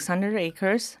over 600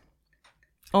 acres,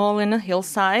 all in a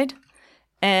hillside,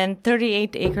 and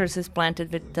 38 acres is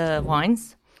planted with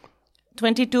vines,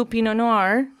 22 Pinot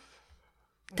Noir,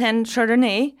 10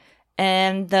 Chardonnay,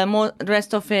 and the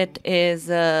rest of it is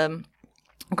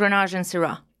Grenache and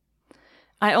Syrah.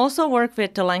 I also work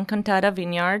with the L'Incantada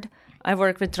Vineyard. I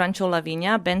work with Rancho La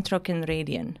Viña, Bentrock, and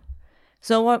Radian.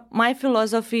 So what my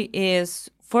philosophy is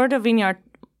for the vineyard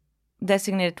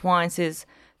designated wines is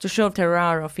to show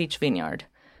terroir of each vineyard.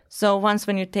 So once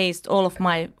when you taste all of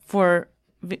my 4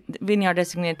 vineyard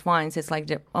designated wines, it's like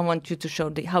I want you to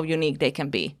show how unique they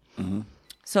can be. Mm-hmm.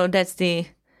 So that's the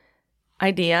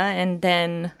idea. And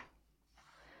then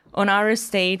on our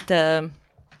estate,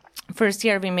 first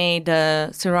year we made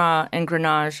Syrah and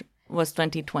Grenache was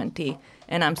 2020,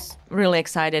 and I'm really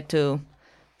excited to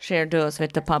share those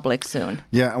with the public soon.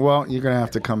 Yeah, well, you're going to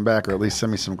have to come back or at least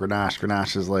send me some Grenache.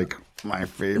 Grenache is like my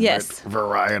favorite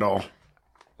varietal.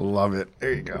 Love it.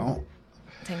 There you go.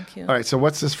 Thank you. All right, so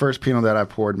what's this first Pinot that I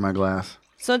poured in my glass?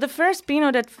 So the first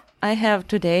Pinot that I have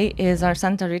today is our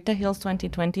Santa Rita Hills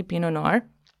 2020 Pinot Noir.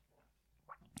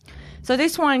 So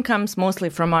this wine comes mostly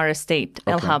from our estate,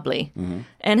 El Habli,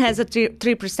 and has a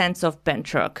 3% of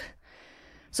Bentrock.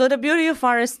 So the beauty of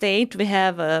our estate, we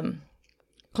have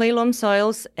clay loam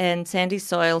soils and sandy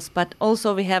soils, but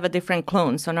also we have a different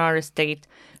clones on our estate.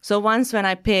 So once when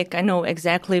I pick, I know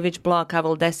exactly which block I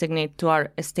will designate to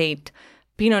our estate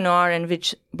Pinot Noir and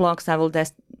which blocks I will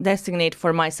designate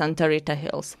for my Santa Rita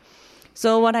Hills.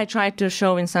 So what I try to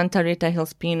show in Santa Rita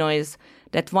Hills Pinot is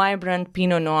that vibrant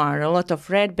Pinot Noir, a lot of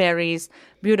red berries,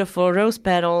 beautiful rose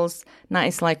petals,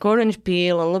 nice like orange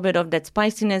peel, a little bit of that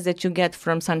spiciness that you get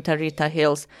from Santa Rita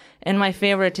Hills. And my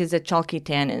favorite is the chalky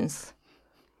tannins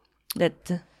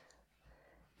that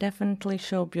definitely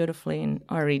show beautifully in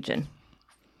our region.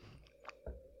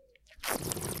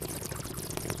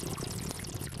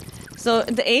 So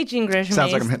the aging regimen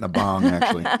sounds like I'm hitting a bong,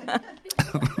 actually.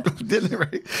 Didn't it,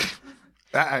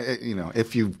 right?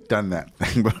 If you've done that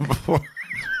thing before.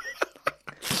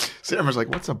 Samra's like,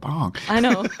 what's a bong? I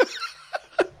know.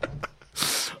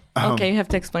 Okay, you have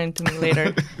to explain it to me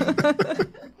later.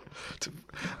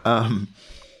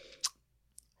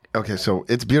 Okay, so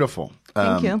it's beautiful.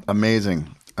 Thank you.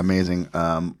 Amazing.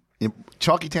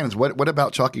 Chalky tannins. What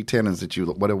about chalky tannins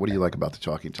what do you like about the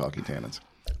chalky tannins?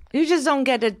 You just don't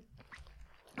get it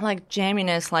like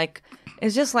jamminess. Like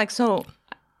it's just like so.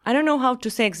 I don't know how to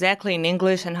say exactly in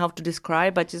English and how to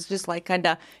describe, but it's just like kind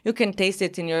of you can taste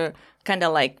it in your kind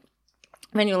of like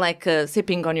when you like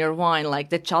sipping on your wine, like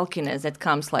the chalkiness that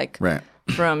comes like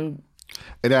from.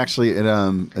 It actually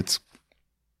it's.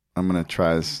 I'm gonna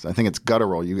try this. I think it's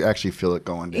guttural. You actually feel it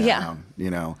going down. Yeah.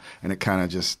 You know, and it kind of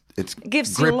just it's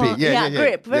gives grippy. you long,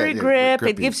 grip, very grip.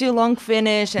 Grippy. It gives you long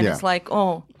finish, and it's like,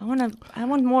 oh, I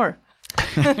want more.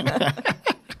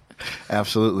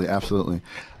 Absolutely.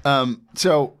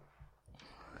 So,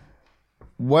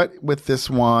 what with this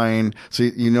wine? So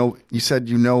you said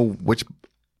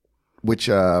which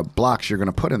blocks you're going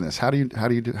to put in this. How do you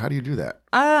do that?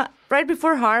 Right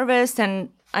before harvest, and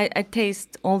I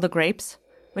taste all the grapes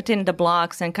within the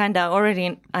blocks, and kind of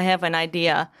already I have an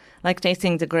idea, like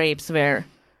tasting the grapes where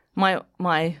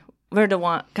where the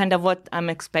one kind of what I'm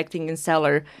expecting in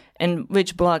cellar, and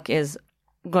which block is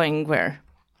going where.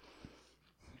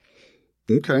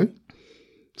 Okay.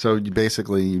 So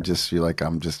you're like,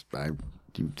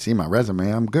 you see my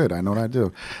resume, I'm good. I know what I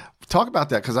do. Talk about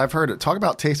that, because I've heard it. Talk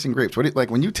about tasting grapes. What do you,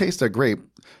 like when you taste a grape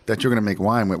that you're going to make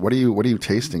wine with? What are you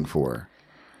tasting for?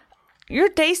 You're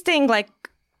tasting like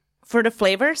for the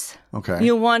flavors. Okay.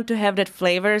 You want to have that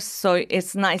flavors, so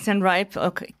it's nice and ripe.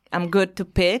 Okay, I'm good to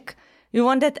pick. You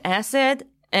want that acid,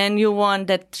 and you want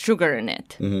that sugar in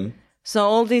it. Mm-hmm. So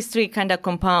all these three kind of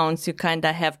compounds, you kind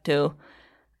of have to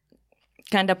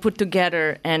kind of put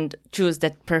together and choose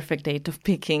that perfect date of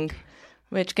picking,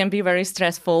 which can be very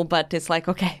stressful, but it's like,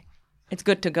 okay, it's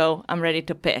good to go. I'm ready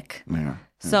to pick. Yeah.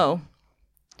 So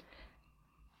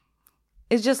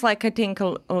it's just like, I think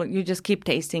you just keep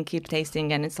tasting,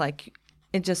 and it's like,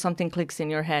 it just something clicks in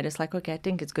your head. It's like, okay, I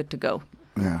think it's good to go.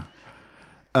 Yeah.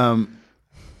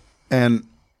 And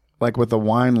like with a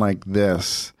wine like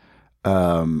this,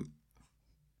 do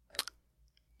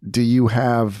you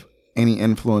have any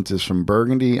influences from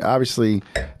Burgundy? Obviously,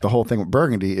 the whole thing with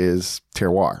Burgundy is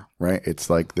terroir, right? It's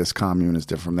like this commune is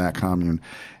different from that commune.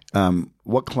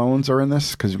 What clones are in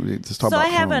this? Because just talk about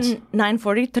clones. So I have a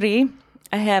 943.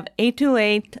 I have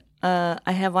 828.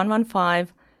 I have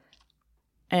 115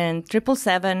 and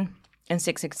 777 and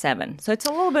 667. So it's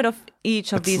a little bit of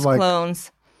each of these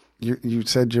clones. You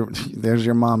said there's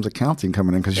your mom's accounting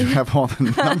coming in, because you have all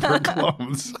the number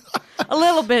clones. A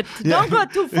little bit. Yeah. Don't go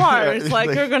too far. Yeah, it's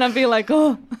like you're going to be like,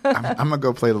 oh. I'm going to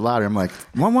go play the lottery. I'm like,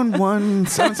 111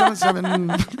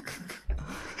 777.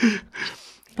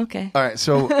 Okay. All right.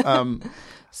 So,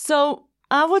 so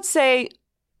I would say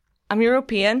I'm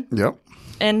European. Yep.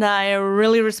 And I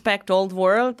really respect old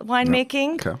world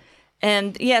winemaking. Yep. Okay.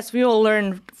 And yes, we all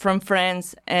learn from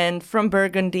France and from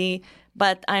Burgundy,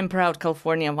 but I'm proud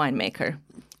California winemaker.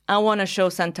 I want to show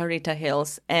Santa Rita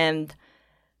Hills, and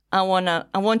I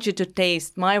want you to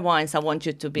taste my wines. I want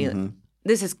you to be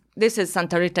this is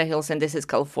Santa Rita Hills, and this is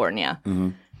California. Mm-hmm.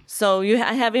 So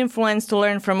I have influence to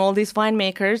learn from all these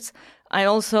winemakers.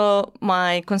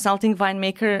 My consulting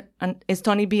winemaker is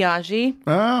Tony Biaggi.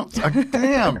 Oh,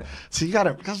 damn! So you got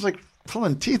to, because like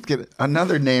pulling teeth, get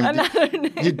another name.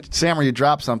 Samra, you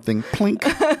drop something, plink,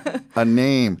 a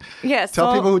name. Yes.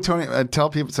 Tell people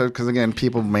because again,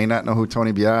 people may not know who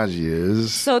Tony Biaggi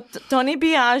is. So Tony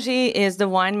Biaggi is the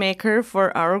winemaker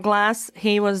for Hourglass.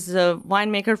 He was a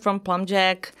winemaker from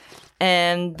Plumjack,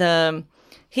 and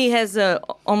he has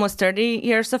almost 30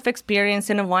 years of experience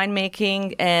in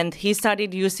winemaking, and he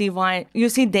studied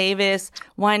UC Davis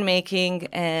winemaking,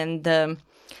 and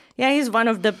he's one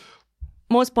of the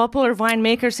most popular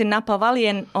winemakers in Napa Valley.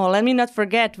 And let me not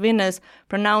forget, Venus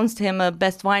pronounced him a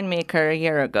best winemaker a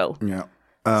year ago. Yeah.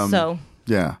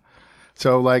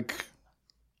 So like,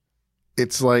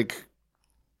 it's like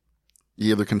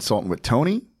you're the consultant with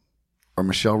Tony or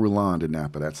Michel Rouland in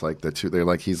Napa. That's like the two. They're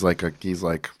like he's like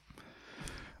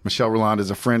Michel Rouland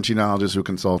is a French enologist who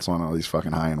consults on all these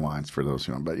fucking high-end wines, for those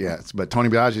who know. But Tony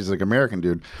Biaggi is like an American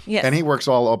dude. Yes. And he works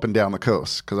all up and down the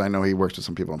coast, because I know he works with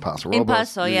some people in Paso Robles. In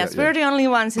Paso, yes. We're the only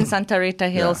ones in Santa Rita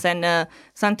Hills and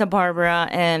Santa Barbara.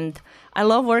 And I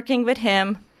love working with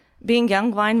him. Being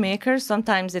young winemakers,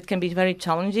 sometimes it can be very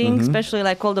challenging, especially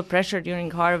like all the pressure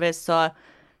during harvest. So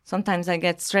sometimes I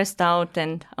get stressed out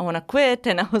and I want to quit.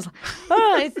 And I was like,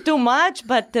 oh, it's too much.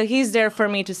 But he's there for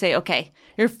me to say, okay,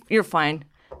 you're fine.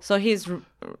 So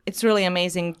it's really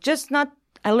amazing.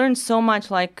 I learned so much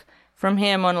like from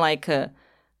him on like a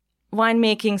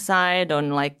winemaking side, on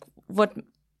like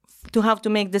how to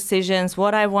make decisions,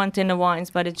 what I want in the wines.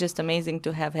 But it's just amazing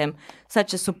to have him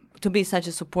to be such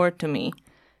a support to me,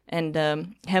 and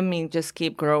have me just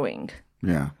keep growing.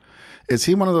 Yeah, is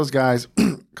he one of those guys?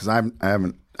 Because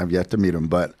I've yet to meet him,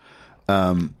 but.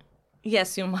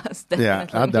 Yes, you must. Yeah,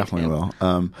 I definitely will.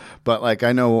 But like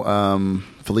I know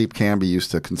Philippe Camby used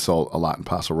to consult a lot in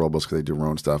Paso Robles, because they do their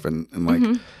own stuff, and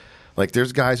like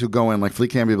there's guys who go in, like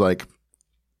Philippe Camby, like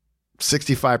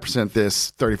 65%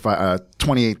 this,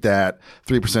 28 that,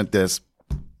 3% this,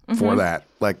 for that.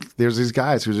 Like there's these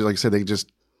guys who, like I said, they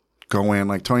just go in?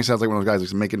 Like Tony sounds like one of those guys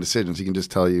who's making decisions. He can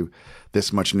just tell you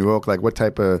this much new oak. Like what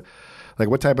type of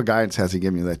guidance has he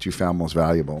given you that you found most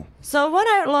valuable? So what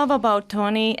I love about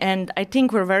Tony, and I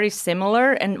think we're very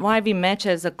similar, and why we match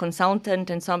as a consultant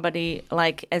and somebody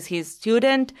like as his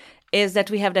student, is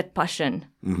that we have that passion,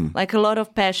 like a lot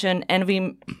of passion, and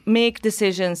we make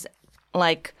decisions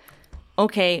like,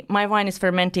 okay, my wine is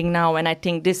fermenting now, and I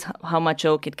think this how much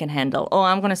oak it can handle. Oh,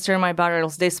 I'm going to stir my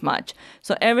barrels this much.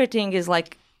 So everything is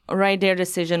like right there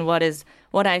decision, what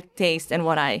I taste and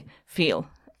what I feel.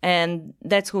 And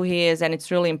that's who he is, and it's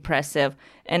really impressive.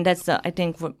 And that's, I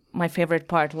think, my favorite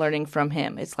part learning from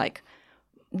him. It's like,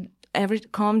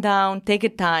 calm down, take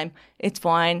your time, it's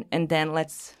fine, and then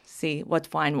let's see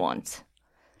what wine wants.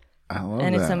 I love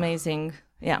and that. It's amazing.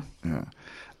 Yeah.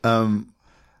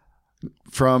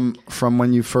 From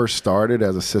when you first started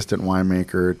as assistant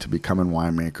winemaker to becoming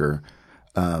winemaker,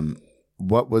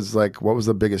 what was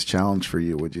the biggest challenge for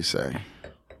you, would you say?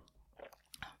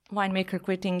 Winemaker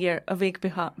quitting a week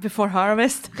before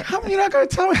harvest. You're not going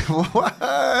to tell me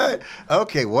what?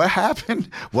 Okay, what happened?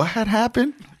 What had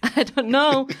happened? I don't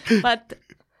know, but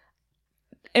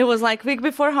it was like week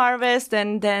before harvest,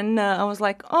 and then I was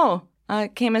like, oh, I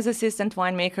came as assistant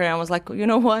winemaker, and I was like, you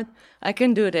know what? I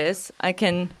can do this. I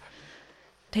can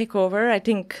take over. I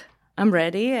think I'm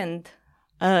ready, and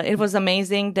it was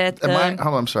amazing that.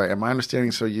 I'm sorry. Am I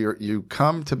understanding? So you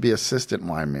come to be assistant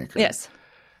winemaker? Yes.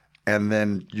 And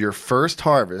then your first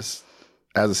harvest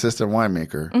as assistant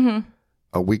winemaker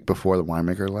a week before the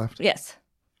winemaker left? Yes.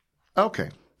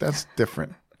 Okay. That's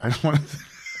different. I don't want to...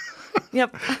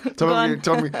 Yep.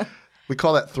 Told me, we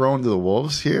call that thrown to the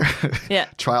wolves here. Yeah.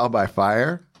 Trial by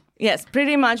fire. Yes,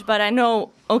 pretty much. But I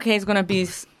know, okay, it's going to be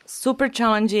super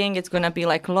challenging. It's going to be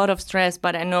like a lot of stress,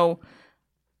 but I know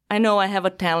I have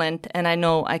a talent, and I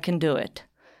know I can do it.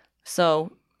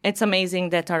 So it's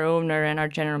amazing that our owner and our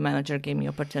general manager gave me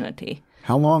opportunity.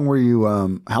 How long were you?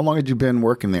 How long had you been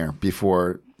working there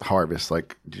before harvest?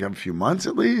 Like, do you have a few months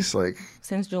at least? Like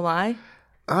since July.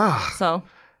 Ah. So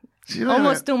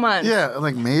almost 2 months. Yeah,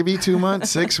 like maybe 2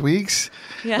 months, 6 weeks.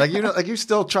 Yeah. Like like you're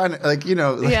still trying to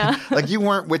Yeah. like you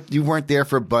weren't there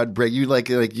for bud break. You like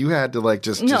you had to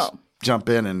just jump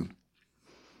in and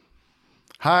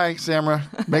hi,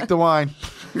 Samra, make the wine.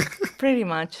 Pretty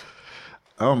much.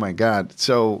 Oh my God!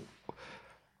 So,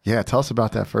 yeah, tell us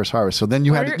about that first harvest. So then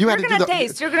you had to do the.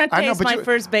 You're gonna taste my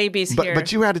first babies here.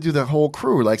 But you had to do the whole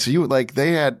crew. Like, so you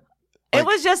they had. It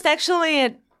was just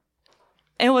actually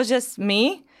it was just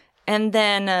me, and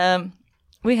then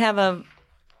we have a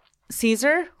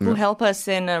Caesar who helped us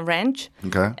in a ranch.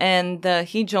 Okay. And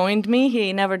he joined me.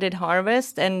 He never did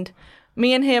harvest, and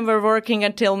me and him were working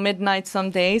until midnight some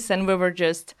days, and we were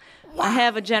just. Wow. I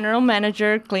have a general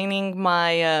manager cleaning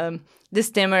my. The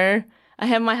stimmer. I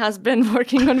have my husband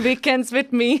working on weekends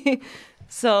with me.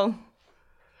 So.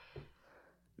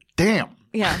 Damn.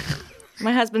 Yeah.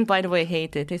 My husband, by the way,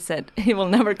 hated it. He said he will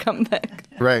never come back.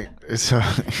 Right. So,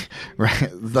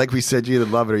 right. Like we said, you either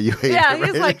love it or you hate it. Yeah, right?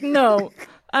 he's like, no,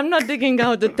 I'm not digging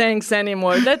out the tanks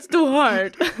anymore. That's too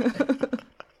hard.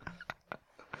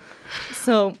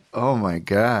 So. Oh my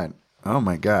God. All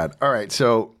right.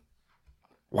 So,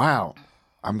 wow.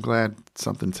 I'm glad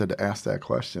something said to ask that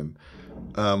question.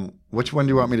 Which one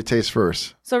do you want me to taste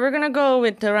first? So we're going to go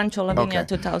with the Rancho La Viña Okay.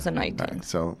 2019. Right,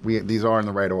 so these are in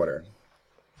the right order.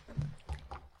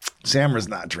 Samra's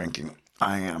not drinking.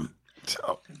 I am.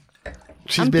 So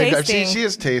she's big. tasting. She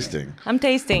is tasting. I'm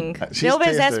tasting. She's They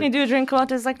always ask tasting. me, do you drink a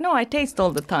lot? It's like, no, I taste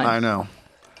all the time. I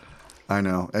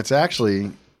know. It's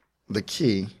actually the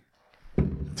key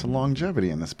to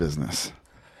longevity in this business.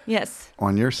 Yes.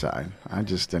 On your side, I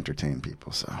just entertain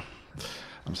people, so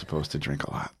I'm supposed to drink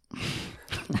a lot.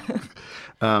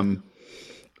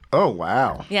 Oh,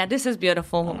 wow. Yeah, this is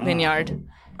beautiful vineyard.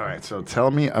 All right, so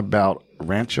tell me about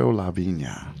Rancho La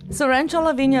Viña. So Rancho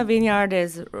La Viña vineyard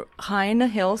is high in the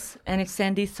hills, and it's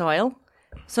sandy soil.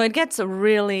 So it gets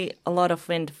really a lot of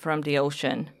wind from the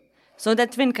ocean. So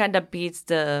that wind kind of beats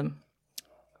the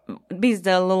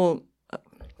little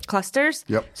clusters.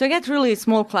 Yep. So you get really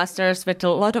small clusters with a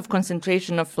lot of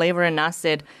concentration of flavor and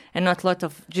acid and not a lot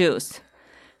of juice.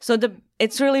 So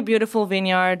it's really beautiful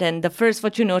vineyard, and the first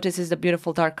what you notice is the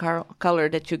beautiful dark color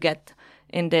that you get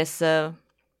in this.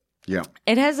 Yeah.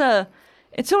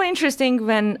 It's really interesting.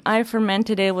 When I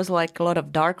fermented it was like a lot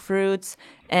of dark fruits,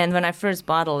 and when I first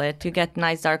bottle it, you get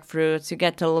nice dark fruits, you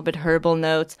get a little bit herbal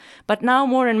notes. But now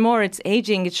more and more it's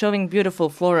aging, it's showing beautiful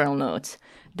floral notes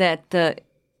that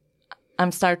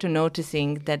I'm starting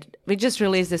noticing that we just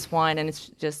released this wine and it's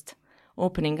just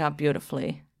opening up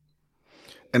beautifully.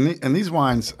 And these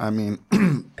wines, I mean,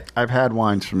 I've had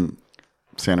wines from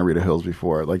Santa Rita Hills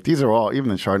before. Like these are all, even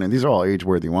the Chardonnay, these are all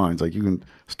age-worthy wines. Like you can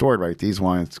store it right. These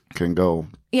wines can go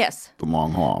Yes. the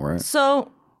long haul, right?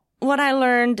 So what I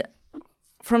learned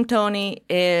from Tony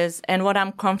is, and what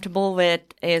I'm comfortable with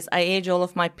is I age all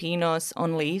of my Pinots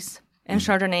on lees and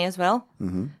Chardonnay as well.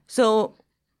 Mm-hmm. So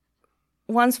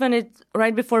once when it's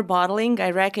right before bottling, I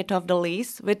rack it off the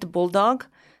lees with the Bulldog.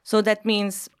 So that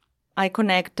means I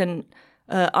connect an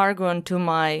argon to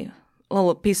my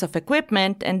little piece of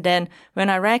equipment, and then when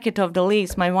I rack it off the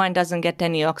lees, my wine doesn't get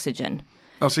any oxygen.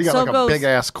 Oh, so you got like a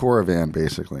big-ass Coravan,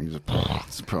 basically. You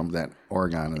just from that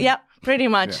Oregon. Yeah, pretty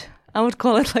much. Yeah. I would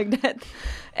call it like that.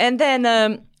 And then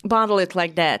bottle it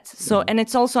like that. So, and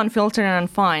it's also unfiltered and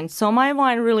unfined. So my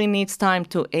wine really needs time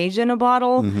to age in a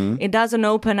bottle. Mm-hmm. It doesn't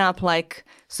open up like...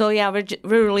 So yeah,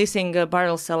 we're releasing a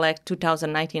Barrel Select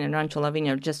 2019 in Rancho La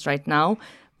Viña just right now.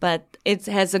 But it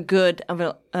has a good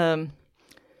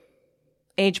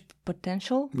age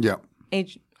potential. Yeah.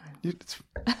 Age...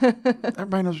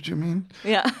 Everybody knows what you mean.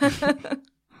 Yeah.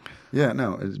 Yeah,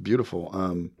 no, it's beautiful.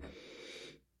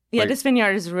 This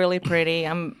vineyard is really pretty.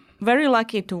 I'm very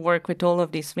lucky to work with all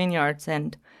of these vineyards,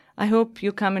 and I hope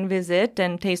you come and visit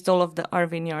and taste all of our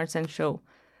vineyards and show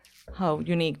how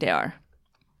unique they are.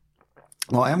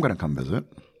 Well, I am going to come visit,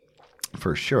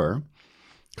 for sure,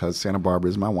 because Santa Barbara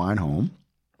is my wine home.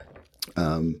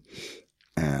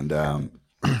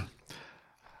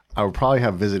 I will probably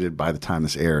have visited by the time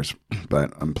this airs,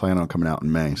 but I'm planning on coming out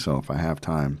in May. So if I have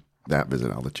time, that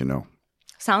visit, I'll let you know.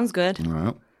 Sounds good. All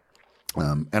right.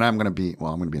 And I'm going to be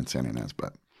in Santa Ynez,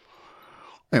 but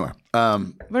anyway.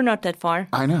 We're not that far.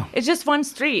 I know. It's just one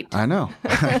street. I know,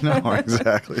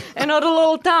 exactly. And all the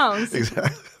little towns.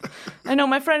 Exactly. I know,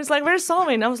 my friend is like, where's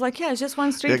Solving? I was like, yeah, it's just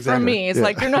one street from me. It's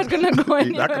like, you're not going to go anywhere.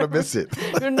 You're not going to miss it.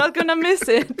 You're not going to miss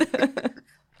it.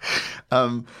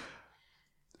 All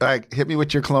right, hit me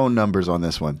with your clone numbers on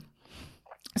this one.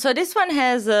 So this one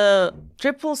has a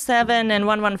 777 and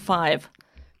 115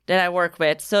 that I work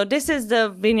with. So this is the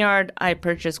vineyard I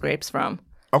purchase grapes from.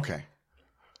 Okay.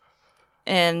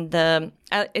 And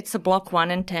it's a block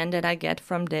 1 and 10 that I get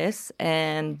from this.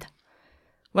 And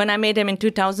when I made them in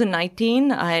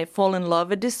 2019, I fall in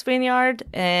love with this vineyard.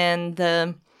 And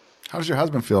how does your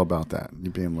husband feel about that?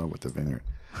 You being in love with the vineyard?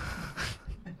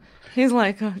 He's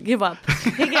like, give up.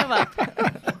 He gave up.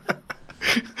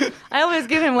 I always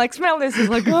give him like, smell this. He's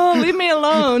like, oh, leave me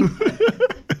alone.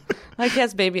 Like,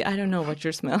 yes, baby, I don't know what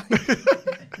you're smelling.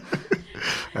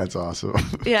 That's awesome.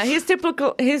 Yeah, he's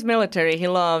typical. He's military. He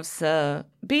loves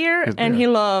beer, and he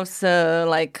loves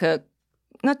not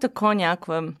the cognac.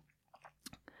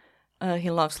 He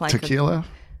loves like tequila.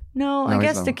 No, I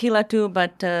guess tequila too,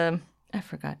 but I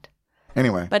forgot.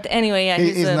 Anyway, yeah,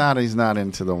 he's not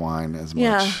into the wine as much.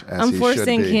 Yeah, as I'm he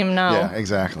forcing should be. him now. Yeah,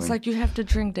 exactly. It's like, you have to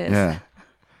drink this.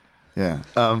 Yeah.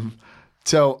 I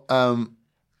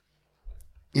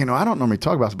don't normally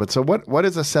talk about this, but so what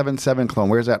is a 7.7 clone?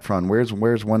 Where's that from? Where's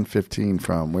 115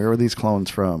 from? Where are these clones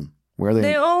from? Where are they?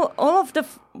 They all of the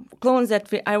clones that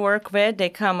I work with, they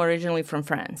come originally from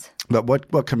France. But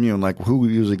what commune? Like, who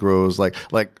usually grows? Like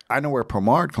I know where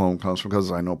Pomard clone comes from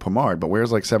because I know Pomard. But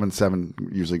where's like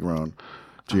 7.7 usually grown?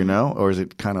 Do you know, or is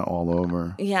it kind of all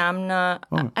over? Yeah, I'm not.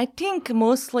 Oh. I think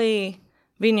mostly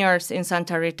vineyards in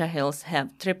Santa Rita Hills have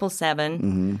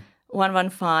 777,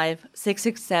 115,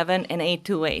 667, and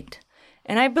 828.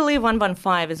 And I believe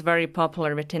 115 is very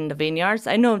popular within the vineyards.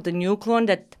 I know the new clone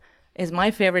that is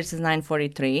my favorite is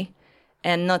 943,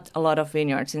 and not a lot of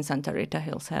vineyards in Santa Rita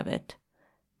Hills have it.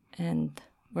 And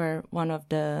we're one of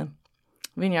the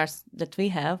vineyards that we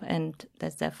have, and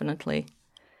that's definitely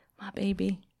my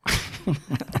baby.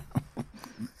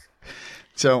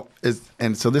 So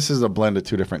this is a blend of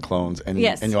two different clones, and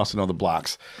yes. And you also know the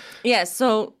blocks. Yes,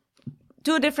 so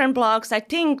 2 different blocks. I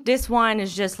think this wine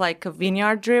is just like a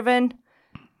vineyard driven,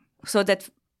 so that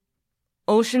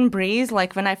ocean breeze,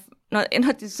 like when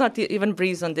it's not even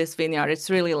breeze on this vineyard. It's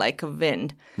really like a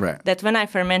wind. Right. That when I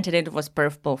fermented it was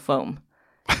purple foam.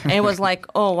 And it was like,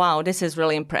 oh wow, this is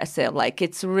really impressive. Like,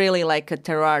 it's really like a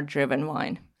terroir driven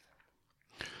wine.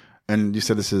 And you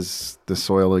said the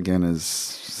soil again is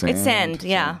sand? It's sand,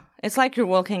 yeah. It's like you're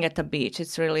walking at the beach.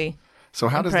 It's really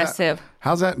impressive.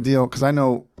 How's that deal? Because I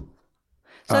know...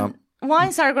 So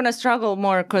wines are going to struggle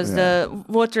more because the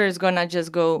water is going to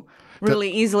just go really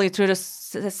easily through the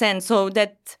sand. So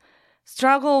that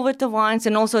struggle with the wines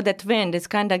and also that wind, it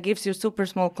kind of gives you super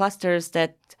small clusters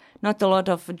that not a lot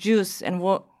of juice and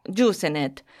juice in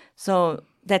it. So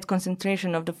that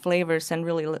concentration of the flavors and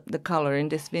really the color in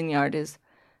this vineyard is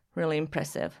really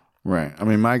impressive. Right. I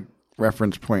mean, my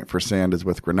reference point for sand is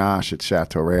with Grenache at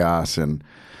Chateau Reyes, and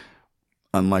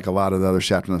unlike a lot of the other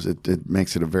Chateauneufs, it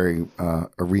makes it a very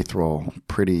erythral,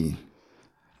 pretty,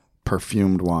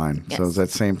 perfumed wine. Yes. So is that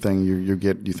same thing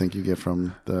you think you get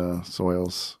from the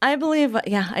soils? I believe,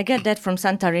 I get that from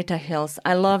Santa Rita Hills.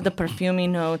 I love the perfumey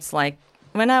notes. Like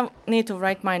when I need to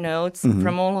write my notes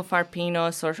from all of our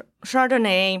Pinots or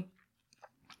Chardonnay,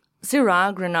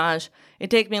 Syrah, Grenache, it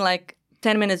takes me like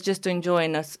 10 minutes just to enjoy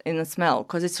in a smell,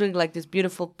 because it's really like this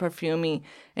beautiful perfumey,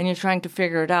 and you're trying to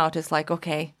figure it out. It's like,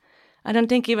 okay, I don't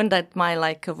think even that my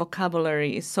like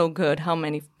vocabulary is so good how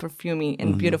many perfumey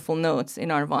and beautiful notes in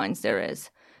our wines there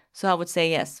is. So I would say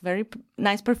yes, very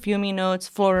nice perfumey notes,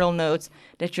 floral notes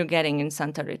that you're getting in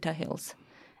Santa Rita Hills.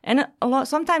 And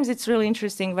sometimes it's really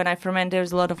interesting when I ferment,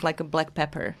 there's a lot of like a black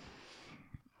pepper.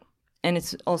 And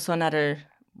it's also another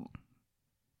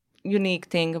unique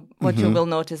thing, what you will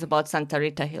notice about Santa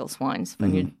Rita Hills wines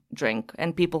when you drink,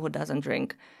 and people who doesn't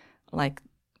drink like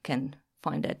can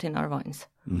find it in our wines.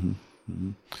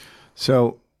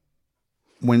 So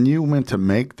when you went to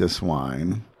make this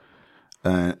wine,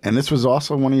 and this was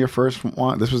also one of your first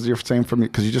wine, this was your same from,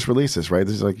 because you just released this, right?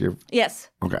 This is like your... Yes.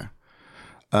 Okay.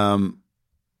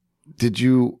 Did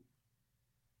you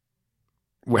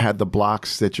had the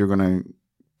blocks that you're going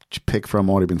to pick from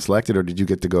already been selected, or did you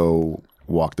get to go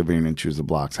walk the vineyard and choose the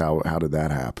blocks? How did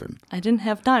that happen? I didn't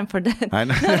have time for that. I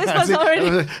know. No, this was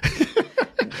already...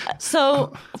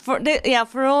 So for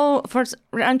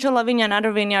Rancho La Viña and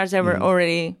other vineyards, they were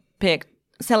already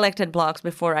selected blocks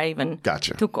before I even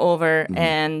took over,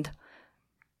 and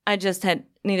I just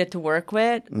needed to work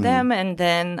with them, and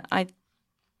then I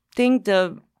think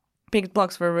the picked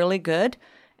blocks were really good,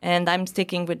 and I'm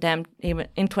sticking with them even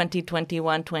in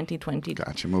 2021, 2020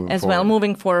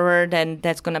 moving forward, and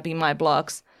that's going to be my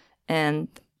blocks, and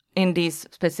in these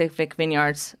specific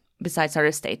vineyards besides our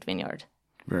estate vineyard.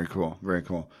 Very cool. Very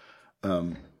cool.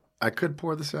 I could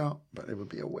pour this out, but it would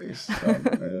be a waste.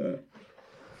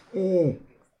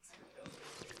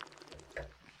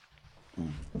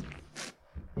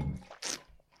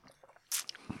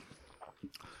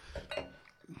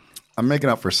 I'm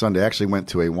making up for Sunday. I actually went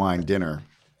to a wine dinner,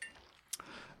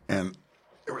 and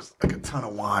there was like a ton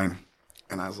of wine,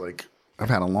 and I was like, I've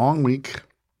had a long week.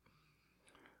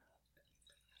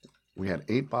 We had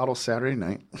 8 bottles Saturday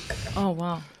night. Oh,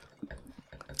 wow.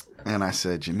 And I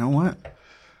said, you know what?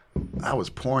 I was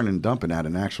pouring and dumping out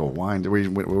an actual wine.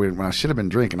 When I should have been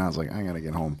drinking, I was like, I got to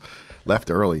get home.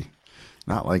 Left early.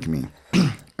 Not like me.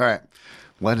 All right.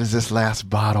 What is this last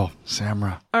bottle,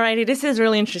 Samra? All righty. This is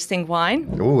really interesting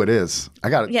wine. Oh, it is. I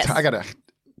got a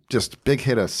just big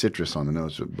hit of citrus on the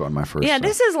nose on my first. Yeah,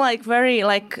 this is like very,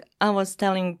 like I was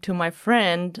telling to my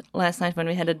friend last night when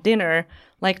we had a dinner,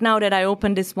 like now that I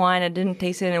opened this wine, I didn't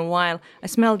taste it in a while, I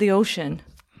smell the ocean.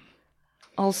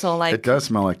 Also, like... It does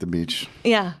smell like the beach.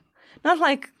 Yeah. Not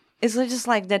like... It's just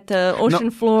like that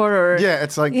ocean floor or... Yeah,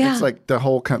 it's like the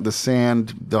whole the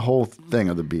sand, the whole thing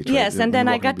of the beach. Yes, right? And then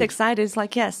I got excited. It's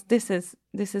like, yes, this is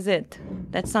it.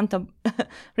 That's Santa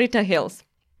Rita Hills.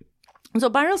 So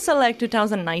Barrel Select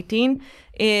 2019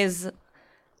 is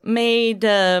made...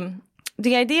 the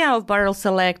idea of Barrel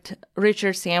Select,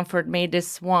 Richard Sanford made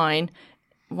this wine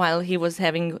while he was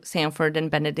having Sanford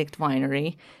and Benedict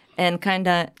Winery, and kind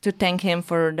of to thank him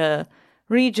for the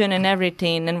region and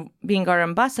everything, and being our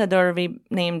ambassador, we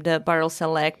named the Barrel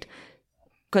Select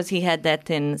because he had that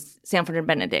in Sanford and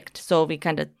Benedict, so we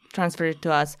kind of transferred it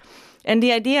to us. And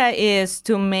the idea is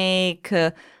to make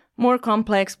more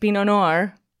complex Pinot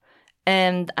Noir,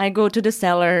 and I go to the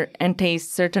cellar and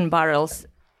taste certain barrels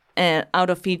out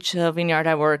of each vineyard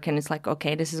I work, and it's like,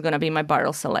 okay, this is going to be my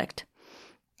Barrel Select.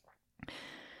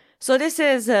 So this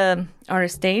is our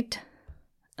estate,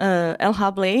 El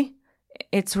Hable.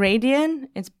 It's Radian,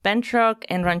 it's Bentrock,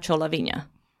 and Rancho La Viña.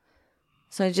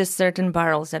 So it's just certain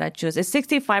barrels that I choose. It's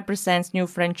 65% new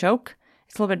French oak.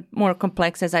 It's a little bit more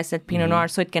complex, as I said, Pinot Noir,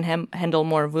 so it can handle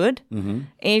more wood.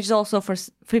 Aged also for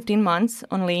 15 months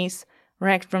on lease,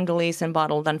 racked from the lease and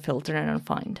bottled, unfiltered, and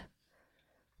unfined.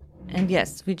 And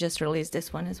yes, we just released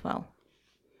this one as well.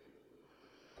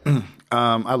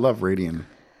 I love Radian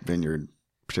Vineyard,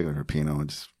 particularly for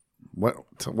Pinot.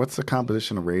 What's the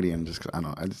composition of Radian? Just 'cause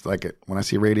I just like it. When I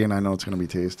see Radian, I know it's going to be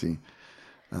tasty.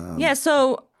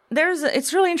 So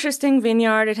it's really interesting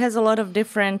vineyard. It has a lot of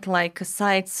different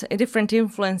sites, different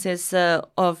influences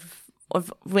of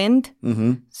wind.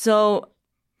 So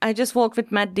I just walked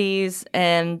with Matt Dees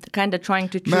and kind of trying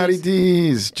to choose. Matty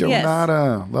Dees, Joe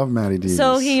Nada, love Matty Dees.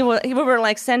 So we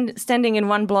were standing in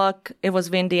one block, it was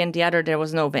windy, and the other there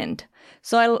was no wind.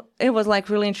 So it was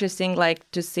really interesting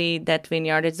to see that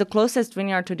vineyard. It's the closest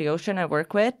vineyard to the ocean I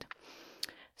work with.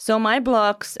 So my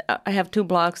blocks, I have 2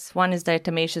 blocks. One is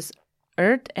diatomaceous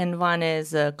earth and one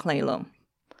is clay loam.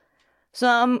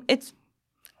 So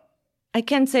I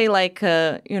can't say like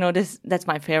that's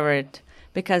my favorite,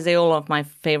 because they all are my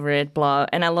favorite blog,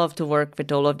 and I love to work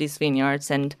with all of these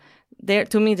vineyards, and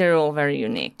to me they're all very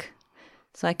unique.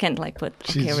 So I can't like put.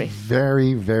 She's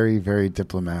very, very, very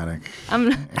diplomatic.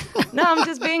 I'm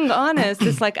just being honest.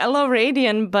 It's like I love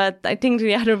Radiant, but I think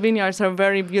the other vineyards are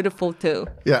very beautiful too.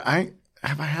 Yeah, I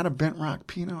had a Bent Rock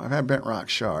Pinot. I've had Bent Rock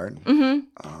Chard.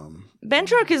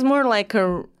 Bent Rock is more like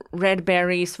a red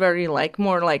berries, very like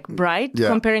more like bright. Yeah.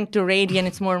 Comparing to Radiant,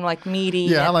 it's more like meaty.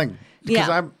 Yeah, I like because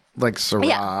I like Syrah.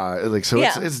 Yeah. Like so,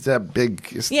 it's that big.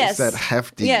 It's that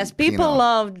hefty. Yes, people Pinot.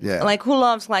 love like who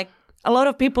loves like. A lot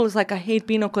of people is like, I hate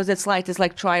Pinot because it's light. It's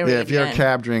like try Radiant. Yeah, if you're a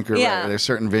cab drinker, right, there's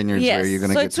certain vineyards where you're going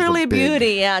to get it's really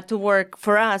beauty, to work.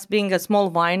 For us, being a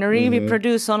small winery, we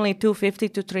produce only 250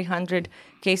 to 300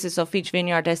 cases of each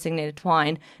vineyard designated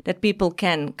wine that people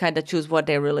can kind of choose what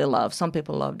they really love. Some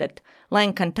people love that La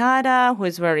Encantada, who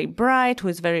is very bright, who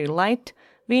is very light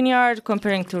vineyard,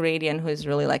 comparing to Radiant, who is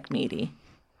really like meaty.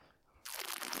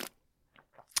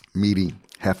 Meaty,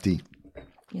 hefty.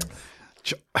 Yes.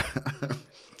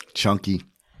 Chunky.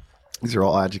 These are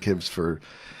all adjectives for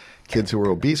kids who were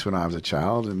obese when I was a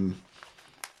child, and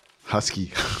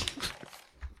husky.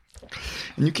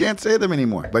 And you can't say them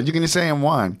anymore, but you can say in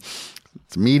wine.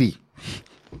 It's meaty.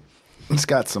 It's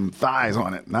got some thighs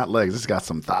on it, not legs. It's got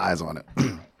some thighs on it.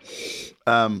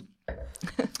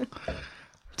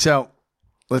 So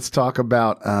let's talk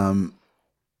about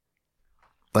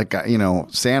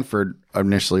Sanford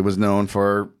initially was known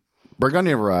for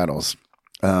Burgundian varietals.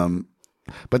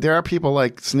 But there are people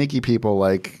like sneaky people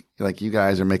like you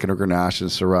guys are making a Grenache and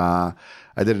Syrah.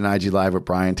 I did an IG live with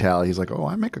Brian Talley. He's like, oh,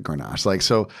 I make a Grenache. Like,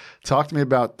 so talk to me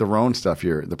about the Rhone stuff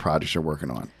the projects you're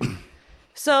working on.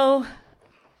 So,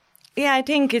 yeah, I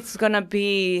think it's going to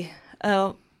be,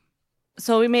 so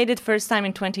we made it first time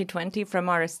in 2020 from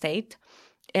our estate,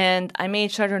 and I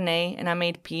made Chardonnay and I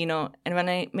made Pinot. And when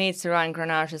I made Syrah and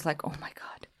Grenache, it's like, oh my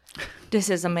God, this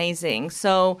is amazing.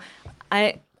 So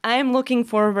I am looking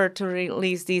forward to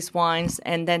release these wines,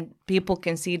 and then people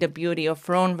can see the beauty of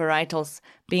Rhone varietals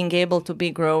being able to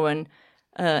be grown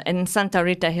in Santa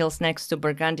Rita Hills next to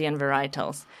Burgundian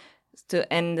varietals.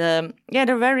 They're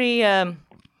very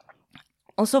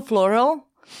also floral.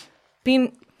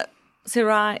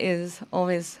 Syrah is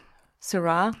always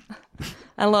Syrah.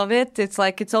 I love it. It's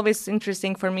always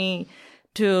interesting for me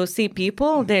to see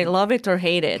people, they love it or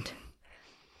hate it.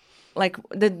 Like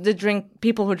the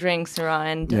people who drink Syrah,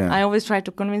 and I always try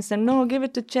to convince them, no, give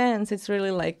it a chance. It's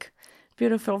really like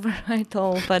beautiful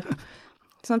varietal, but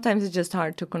sometimes it's just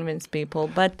hard to convince people.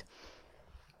 But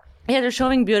yeah, they're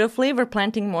showing beautifully. We're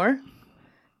planting more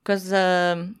because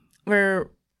we're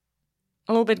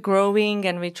a little bit growing,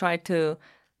 and we try to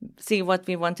see what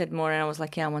we wanted more. And I was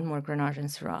like, I want more Grenache and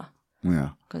Syrah.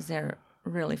 Yeah, because they're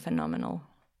really phenomenal.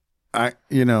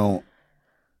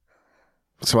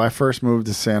 So I first moved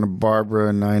to Santa Barbara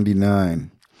in 99.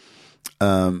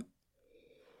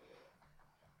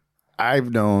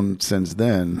 I've known since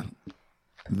then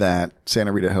that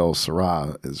Santa Rita Hills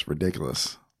Syrah is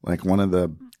ridiculous. Like one of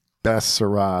the best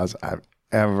Syrahs I've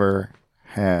ever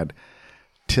had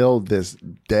till this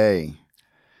day.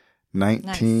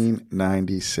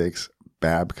 1996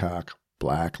 Babcock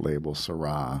Black Label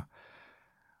Syrah.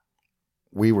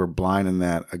 We were blinding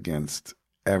that against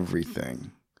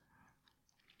everything.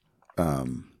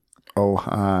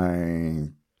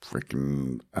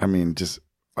 Just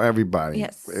everybody.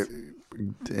 Yes.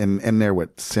 In there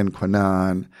with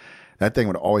Sinquanon. That thing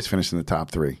would always finish in the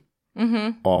top 3.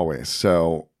 Mm-hmm. Always.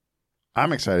 So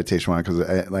I'm excited to taste wine because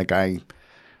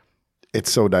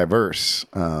it's so diverse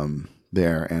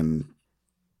there. And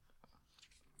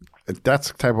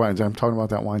that's the type of wine. I'm talking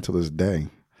about that wine till this day.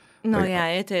 No,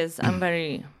 it is.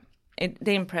 They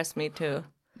impressed me too.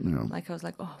 Like I was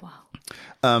like, oh, wow.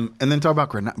 And then talk about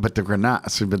Grenache. But the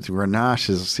Grenache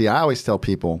is, see, I always tell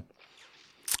people,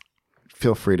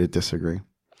 feel free to disagree.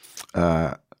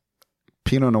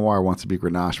 Pinot Noir wants to be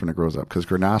Grenache when it grows up because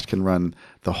Grenache can run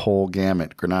the whole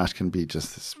gamut. Grenache can be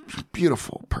just this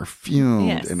beautiful,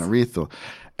 perfumed and erythral.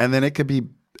 And then it could be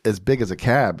as big as a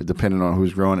cab, depending on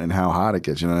who's growing and how hot it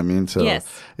gets. You know what I mean? So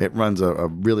it runs a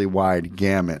really wide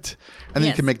gamut. And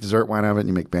then you can make dessert wine out of it, and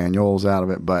you make bagnoles out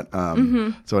of it. But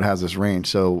so it has this range.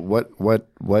 So what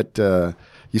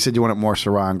you said you wanted more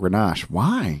Syrah and Grenache.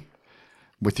 Why?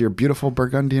 With your beautiful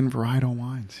Burgundian varietal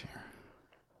wines here.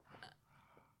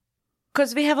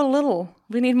 Because we have a little.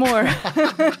 We need more.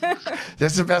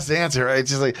 That's the best answer, right?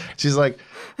 She's like,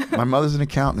 my mother's an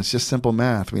accountant. It's just simple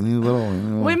math. We need a little.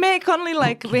 We make only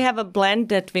we have a blend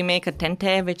that we make a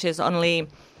Tente, which is only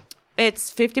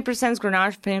It's 50%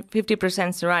 Grenache, 50%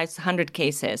 Syrah. It's 100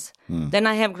 cases. Then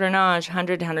I have Grenache,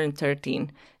 100,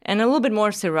 113. And a little bit more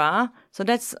Syrah. So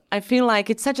I feel like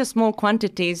it's such a small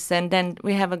quantities. And then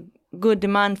we have a good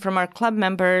demand from our club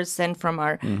members and from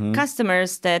our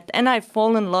customers and I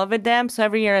fall in love with them. So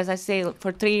every year, as I say,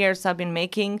 for 3 years, I've been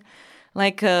making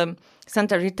like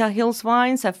Santa Rita Hills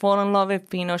wines. I fall in love with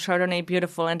Pinot, Chardonnay,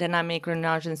 beautiful. And then I make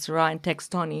Grenache and Syrah and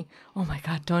text Tony. Oh my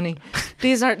God, Tony.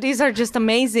 These are just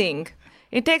amazing.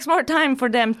 It takes more time for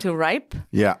them to ripe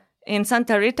in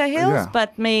Santa Rita Hills,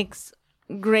 but makes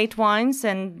great wines.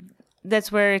 And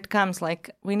that's where it comes. Like,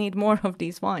 we need more of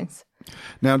these wines.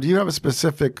 Now, do you have a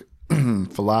specific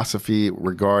philosophy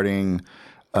regarding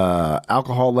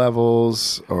alcohol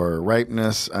levels or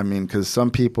ripeness? I mean, because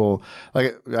some people,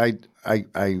 like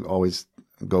I always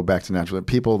go back to natural.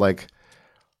 People like,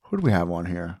 who do we have on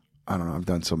here? I don't know. I've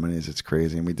done so many, it's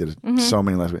crazy, and we did so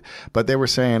many last week. But they were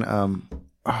saying,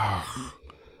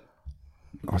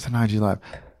 what's an IG Live?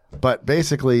 But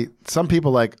basically, some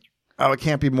people like, oh, it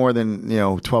can't be more than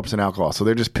 12% alcohol. So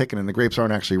they're just picking, and the grapes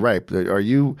aren't actually ripe. Are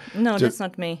you? No, that's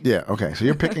not me. Yeah. Okay. So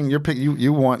you're picking.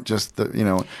 You want just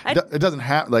the. It doesn't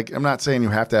have like. I'm not saying you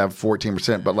have to have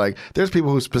 14%, but like there's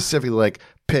people who specifically like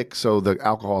pick so the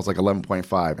alcohol is like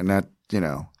 11.5, and that.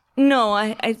 No,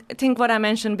 I think what I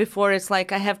mentioned before is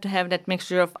like I have to have that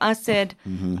mixture of acid.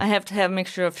 I have to have a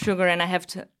mixture of sugar, and I have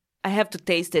to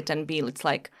taste it and be. It's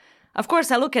like, of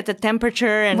course, I look at the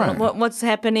temperature and what's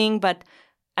happening, but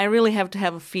I really have to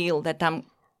have a feel that I'm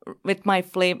with my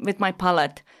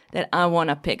palate that I want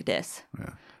to pick this. Yeah.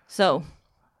 So,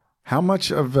 how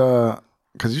much of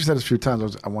because you said it a few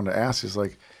times, I wanted to ask is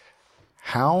like,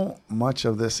 how much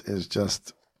of this is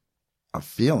just a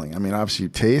feeling? I mean, obviously you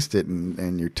taste it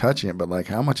and you're touching it, but like,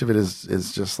 how much of it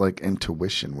is just like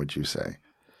intuition? Would you say?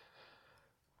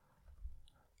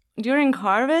 During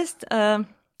harvest,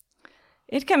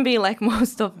 it can be like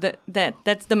most of that.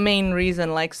 That's the main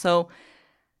reason. Like so.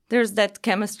 There's that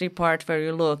chemistry part where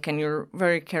you look and you're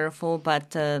very careful, but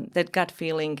that gut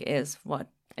feeling is what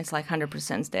it's like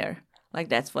 100% there. Like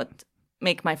that's what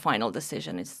make my final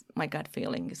decision is my gut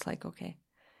feeling. It's like, okay,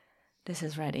 this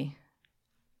is ready.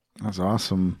 That's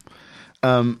awesome.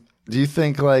 Do you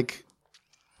think like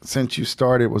since you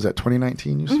started, was that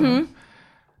 2019 you started?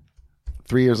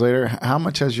 3 years later, how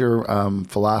much has your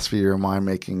philosophy, your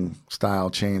winemaking style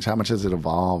changed? How much has it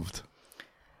evolved?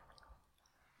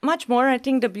 Much more. I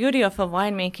think the beauty of a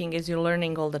winemaking is you're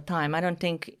learning all the time. I don't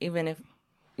think even if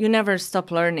you never stop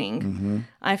learning.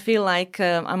 I feel like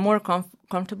I'm more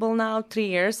comfortable now. 3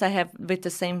 years I have with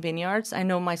the same vineyards. I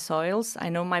know my soils. I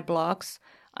know my blocks.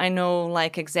 I know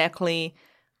like exactly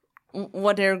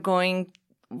what they're going,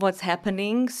 what's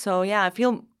happening. So yeah, I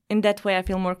feel in that way I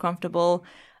feel more comfortable.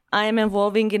 I am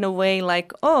evolving in a way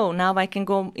like, oh, now I can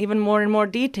go even more and more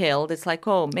detailed. It's like,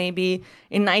 oh, maybe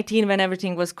in 19 when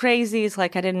everything was crazy, it's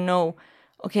like I didn't know,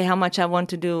 okay, how much I want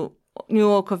to do new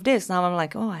oak of this. Now I'm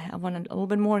like, oh, I want a little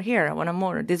bit more here. I want a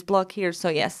more, this block here. So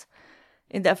yes,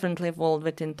 it definitely evolved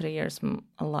within 3 years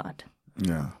a lot.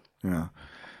 Yeah, yeah.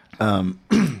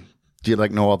 Do you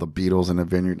like know all the beetles in the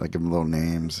vineyard? Like give them little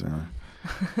names or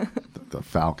the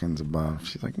falcons above?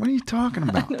 She's like, what are you talking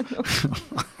about?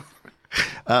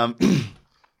 I don't know.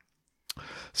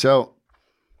 So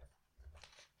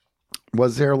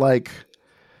was there like,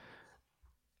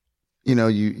 we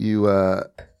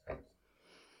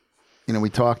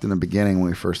talked in the beginning when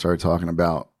we first started talking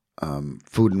about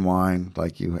food and wine,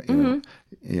 like your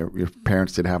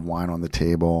parents did have wine on the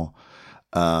table.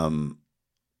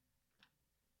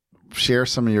 Share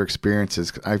some of your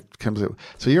experiences.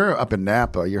 So you're up in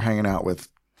Napa, you're hanging out with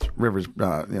Rivers,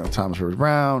 Thomas Rivers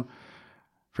Brown,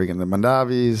 freaking the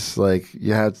Mondavis, like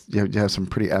you have some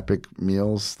pretty epic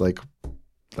meals, like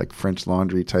French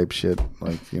Laundry type shit,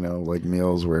 like like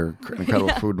meals where incredible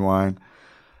food and wine.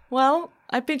 Well,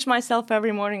 I pinch myself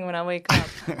every morning when I wake up.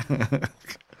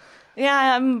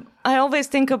 Yeah, I always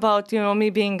think about me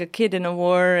being a kid in a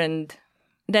war, and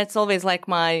that's always like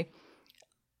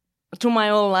through my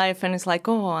whole life, and it's like,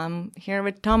 oh, I'm here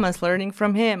with Thomas, learning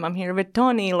from him. I'm here with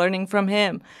Tony, learning from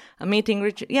him. I'm meeting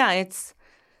Richard. Yeah,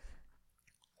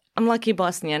 I'm lucky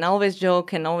Bosnian. I always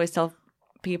joke and always tell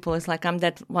people it's like I'm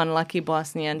that one lucky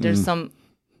Bosnian. There's some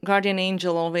guardian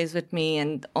angel always with me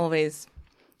and always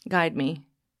guide me.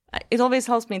 It always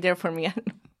helps me there for me.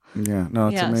 Yeah, no,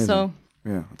 it's amazing. So,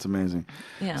 yeah, it's amazing.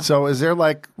 Yeah. So was there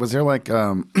like like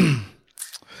a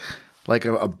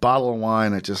bottle of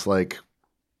wine that just like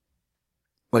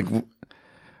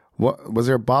what was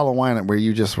there a bottle of wine where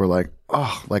you just were like,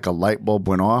 oh, like a light bulb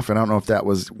went off? And I don't know if that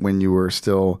was when you were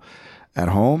still at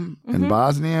home in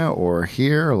Bosnia or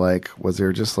here? Like, was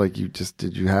there just like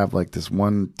did you have like this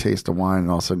one taste of wine and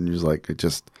all of a sudden you was like,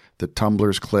 the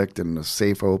tumblers clicked and the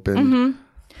safe opened?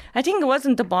 I think it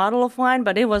wasn't the bottle of wine,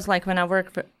 but it was like when I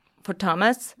worked for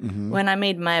Thomas, when I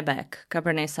made Malbec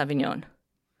Cabernet Sauvignon.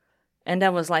 And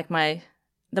that was like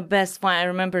the best wine I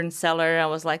remember in cellar. I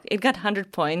was like, it got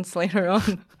 100 points later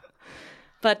on.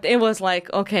 But it was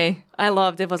like, okay, I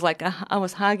loved it. It was like I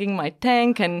was hugging my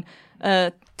tank, and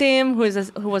Tim,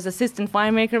 who was assistant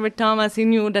winemaker with Thomas, he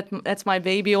knew that's my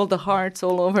baby, all the hearts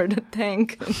all over the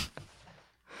tank.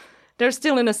 They're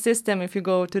still in a system. If you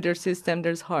go to their system,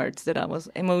 there's hearts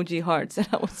emoji hearts that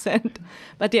I was sent.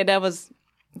 But yeah, that was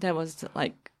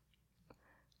like,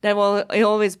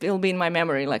 it'll be in my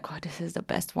memory, like, oh, this is the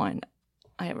best wine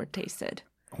I ever tasted.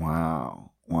 Wow.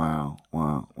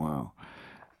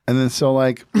 And then so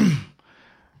like,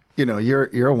 you're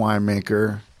a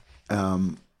winemaker.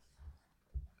 Do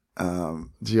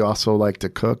you also like to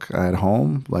cook at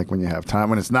home? Like when you have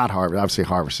time, when it's not harvest, obviously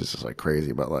harvest is just like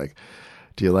crazy, but like,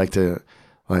 do you like to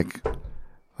like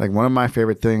one of my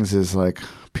favorite things is like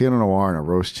Pinot Noir and a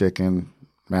roast chicken,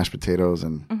 mashed potatoes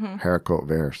and haricot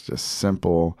verts, just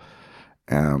simple.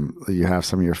 You have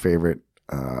some of your favorite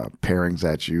pairings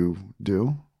that you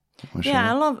do?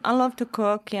 Yeah, I love to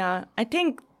cook. Yeah, I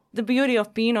think the beauty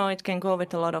of Pinot, it can go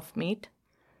with a lot of meat.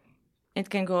 It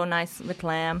can go nice with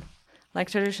lamb. Like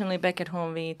traditionally back at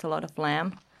home, we eat a lot of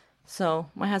lamb. So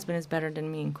my husband is better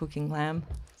than me in cooking lamb.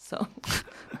 So,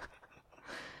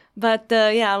 but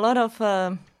yeah, a lot of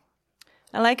I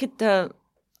like it.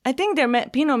 I think their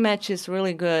Pinot match is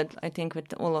really good. I think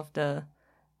with all of the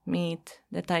meat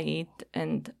that I eat,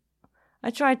 and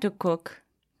I try to cook.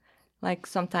 Like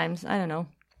sometimes, I don't know.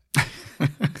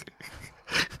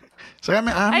 So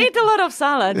I eat a lot of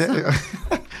salads.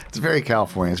 It's very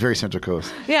California. It's very Central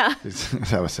Coast. Yeah. Let's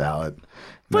have a salad.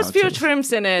 Put few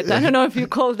shrimps in it. I don't know if you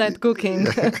call that cooking.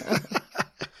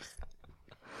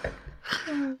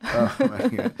 Oh my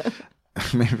God.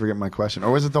 Maybe forget my question.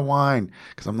 Or was it the wine?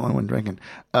 Because I'm the only one drinking.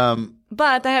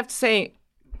 But I have to say,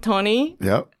 Tony,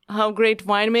 how great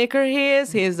winemaker he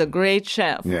is. He is a great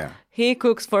chef. Yeah. He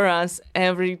cooks for us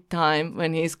every time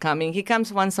when he's coming. He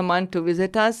comes once a month to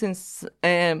visit us in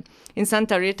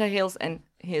Santa Rita Hills, and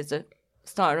he's a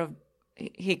star of.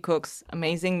 He cooks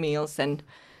amazing meals, and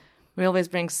we always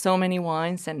bring so many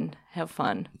wines and have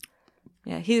fun.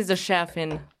 Yeah, he's the chef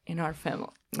in our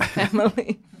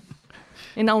family,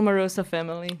 in Almarosa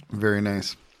family. Very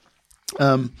nice.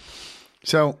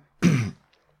 So,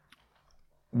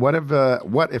 what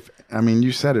if? I mean,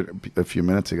 you said it a few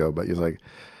minutes ago, but you're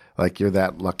like you're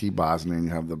that lucky Bosnian,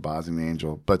 you have the Bosnian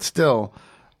angel. But still,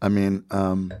 I mean,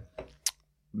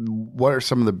 what are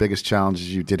some of the biggest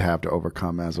challenges you did have to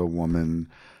overcome as a woman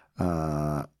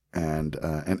and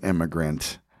an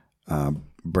immigrant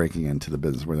breaking into the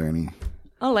business? Were there any?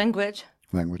 Oh, language.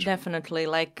 Language. Definitely.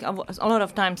 Like a lot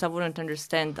of times I wouldn't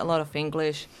understand a lot of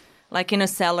English. Like in a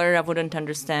cellar, I wouldn't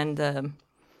understand the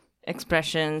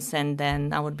expressions, and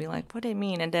then I would be like, what do they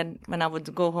mean? And then when I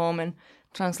would go home and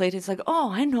translate, it's like,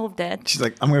 oh, I know that. She's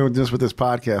like, I'm going to do this with this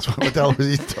podcast. What the hell was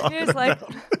he talking about?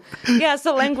 Yeah,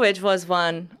 so language was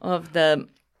one of the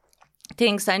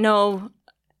things. I know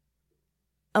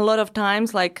a lot of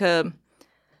times, like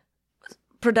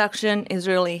production is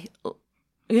really,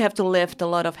 you have to lift a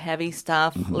lot of heavy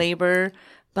stuff, labor.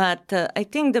 But I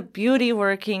think the beauty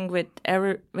working with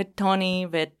Tony,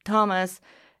 with Thomas,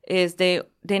 is they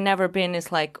never been,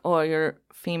 it's like, oh, you're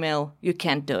female, you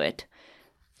can't do it.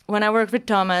 When I worked with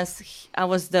Thomas, I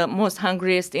was the most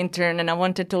hungriest intern, and I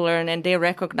wanted to learn, and they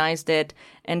recognized it,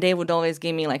 and they would always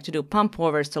give me like to do pump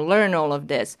overs to learn all of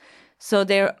this. So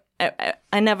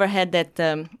I never had that.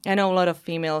 I know a lot of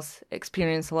females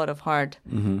experience a lot of hard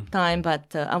time,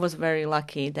 but I was very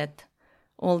lucky that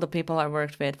all the people I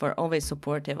worked with were always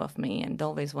supportive of me and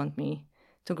always want me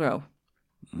to grow.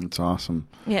 That's awesome.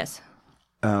 Yes.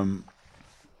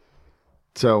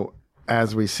 So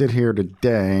as we sit here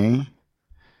today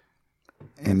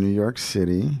in New York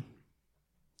City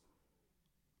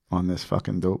on this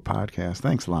fucking dope podcast.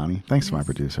 Thanks, Lonnie. Thanks to my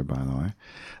producer, by the way.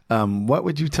 What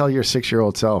would you tell your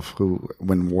 6-year-old self who,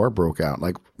 when war broke out,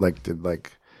 did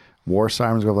war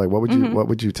sirens go? Like, what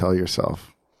would you tell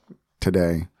yourself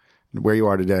today, where you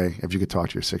are today, if you could talk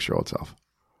to your 6-year-old self?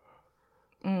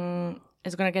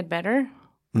 It's gonna get better.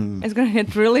 It's gonna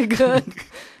get really good.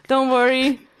 Don't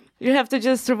worry. You have to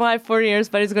just survive 4 years,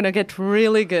 but it's gonna get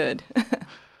really good.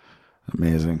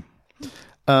 Amazing.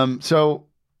 So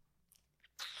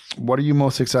what are you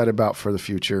most excited about for the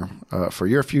future, for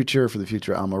your future, for the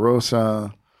future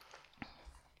Almarosa?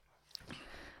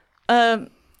 I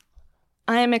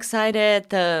am excited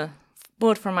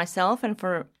both for myself and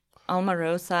for Alma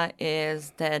Rosa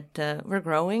is that we're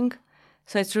growing.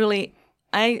 So it's really,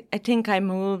 I think I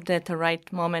moved at the right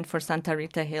moment for Santa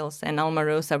Rita Hills and Alma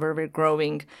Rosa, where we're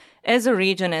growing as a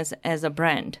region, as a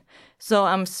brand. So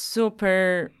I'm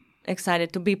super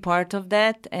excited to be part of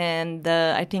that. And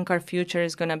I think our future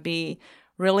is going to be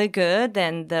really good.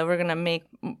 And we're going to make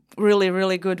really,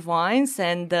 really good wines.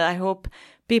 And I hope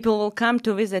people will come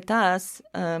to visit us.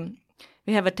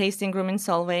 We have a tasting room in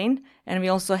Solvang, and we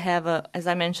also have, as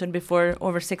I mentioned before,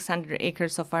 over 600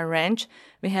 acres of our ranch.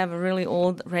 We have a really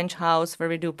old ranch house where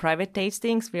we do private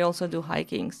tastings. We also do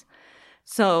hikings.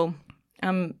 So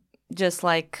I'm just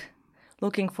like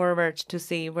looking forward to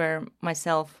see where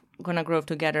myself going to grow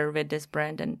together with this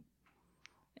brand, and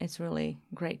it's really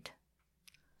great.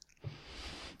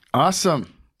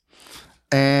 Awesome.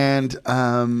 And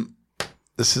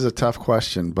this is a tough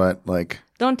question, but like...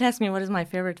 Don't ask me what is my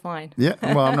favorite wine. Yeah,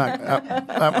 well, I'm not.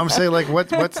 I'm saying like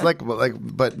what's like.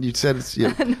 But you said it's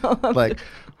No. like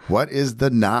what is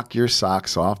the knock your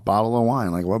socks off bottle of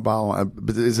wine? Like what bottle?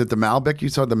 Is it the Malbec? You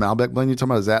saw the Malbec blend you talking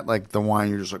about? Is that like the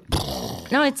wine you're just like?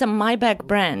 No, it's a Maybach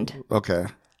brand. Okay.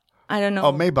 I don't know.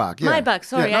 Oh, Maybach. Yeah. Maybach.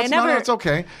 Sorry, Yeah, I never. No, it's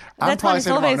okay. I'm That's probably what it's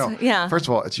saying it wrong. always- No. yeah. First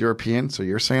of all, it's European, so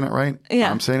you're saying it right.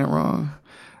 Yeah. I'm saying it wrong.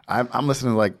 I'm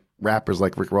listening to like rappers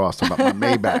like Rick Ross talking about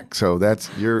my Maybach. So that's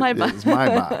Maybach. It's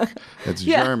Maybach. It's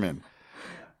Yeah. German.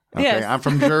 Okay, Yes. I'm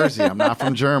from Jersey. I'm not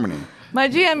from Germany. My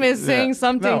GM is saying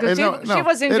something because she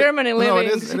was in Germany living. No,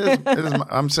 it is.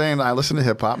 I'm saying I listen to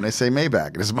hip hop and they say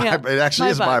Maybach. It actually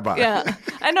is Maybach. Yeah,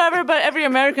 I know every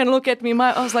American look at me.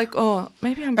 I was like, oh,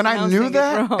 maybe I'm. And I knew pronouncing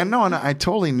that, it wrong. and I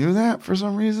totally knew that for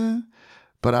some reason.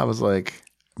 But I was like,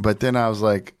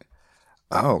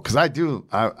 oh, because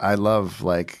I love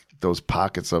like those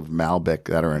pockets of Malbec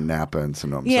that are in Napa and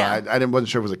Sonoma. Yeah. So I wasn't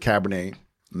sure it was a Cabernet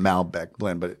Malbec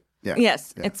blend, but yeah.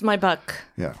 Yes, yeah. it's Maybach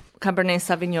Yeah. Cabernet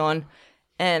Sauvignon,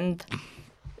 and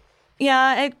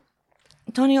yeah,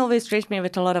 Tony always treats me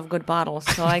with a lot of good bottles,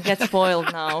 so I get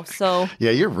spoiled now. So Yeah,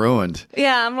 you're ruined.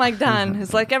 yeah, I'm like done.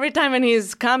 It's like every time when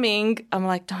he's coming, I'm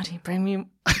like, Tony,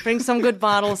 bring some good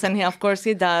bottles, and of course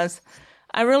he does.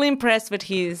 I'm really impressed with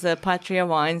his Patria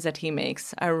wines that he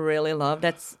makes. I really love.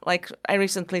 That's like I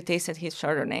recently tasted his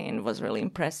Chardonnay and it was really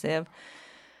impressive.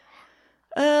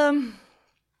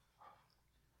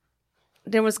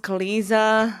 There was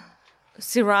Caliza,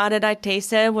 Syrah that I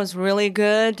tasted was really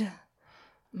good.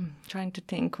 I'm trying to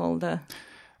think all the.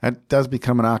 That does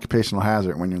become an occupational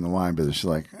hazard when you're in the wine business.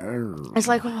 You're like, "Arr." It's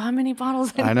like, oh, how many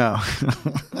bottles? I know.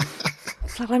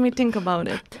 It's like, let me think about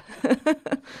it.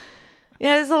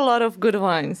 Yeah, there's a lot of good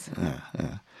wines.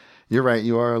 Yeah. You're right.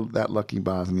 You are that lucky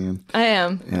Bosnian. I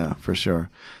am. Yeah, for sure.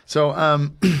 So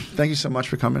thank you so much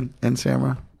for coming in,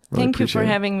 Samra. Really Thank you for appreciate it.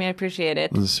 having me. I appreciate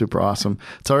it. This is super awesome.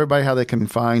 Tell everybody how they can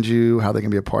find you, how they can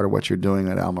be a part of what you're doing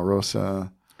at Alma Rosa.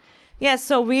 Yes,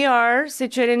 so we are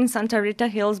situated in Santa Rita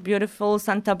Hills, beautiful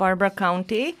Santa Barbara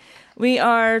County. We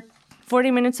are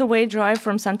 40 minutes away drive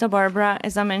from Santa Barbara.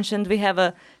 As I mentioned, we have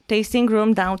a tasting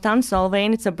room downtown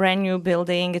Solvang. It's a brand new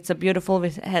building. It's a beautiful we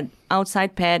had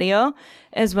outside patio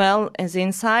as well as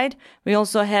inside. We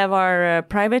also have our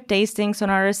private tastings on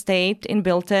our estate in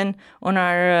Bilton on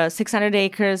our 600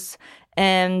 acres.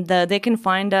 And they can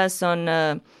find us on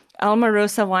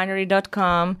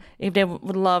almarosawinery.com if they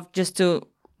would love just to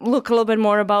look a little bit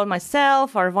more about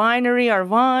myself, our winery, our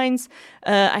wines.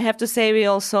 I have to say we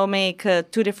also make 2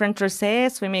 different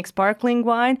rosés. We make sparkling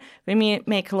wine. We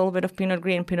make a little bit of Pinot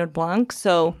Gris and Pinot Blanc.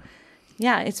 So,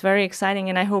 yeah, it's very exciting.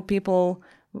 And I hope people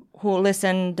who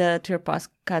listened to your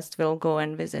podcast will go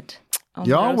and visit.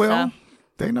 Y'all will.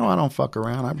 They know I don't fuck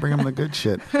around. I bring them the good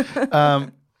shit.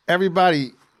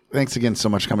 Everybody, thanks again so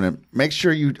much for coming in. Make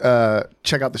sure you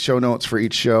check out the show notes for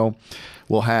each show.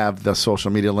 We'll have the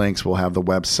social media links. We'll have the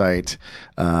website.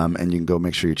 And you can go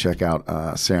make sure you check out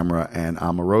Samra and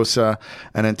Alma Rosa.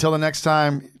 And until the next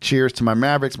time, cheers to my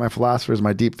Mavericks, my philosophers,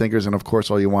 my deep thinkers, and of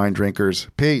course, all you wine drinkers.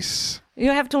 Peace.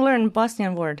 You have to learn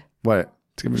Bosnian word. What?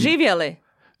 Živjeli.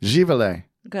 Živele.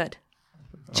 Good.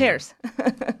 Cheers.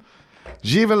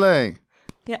 Živele.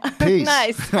 Yeah. Peace.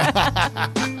 Nice.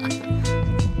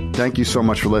 Thank you so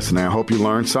much for listening. I hope you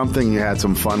learned something. You had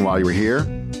some fun while you were here.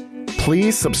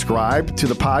 Please subscribe to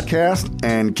the podcast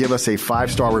and give us a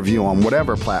 5-star review on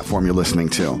whatever platform you're listening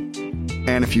to.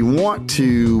 And if you want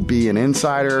to be an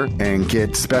insider and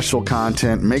get special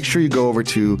content, make sure you go over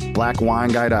to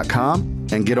blackwineguy.com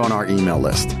and get on our email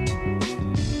list.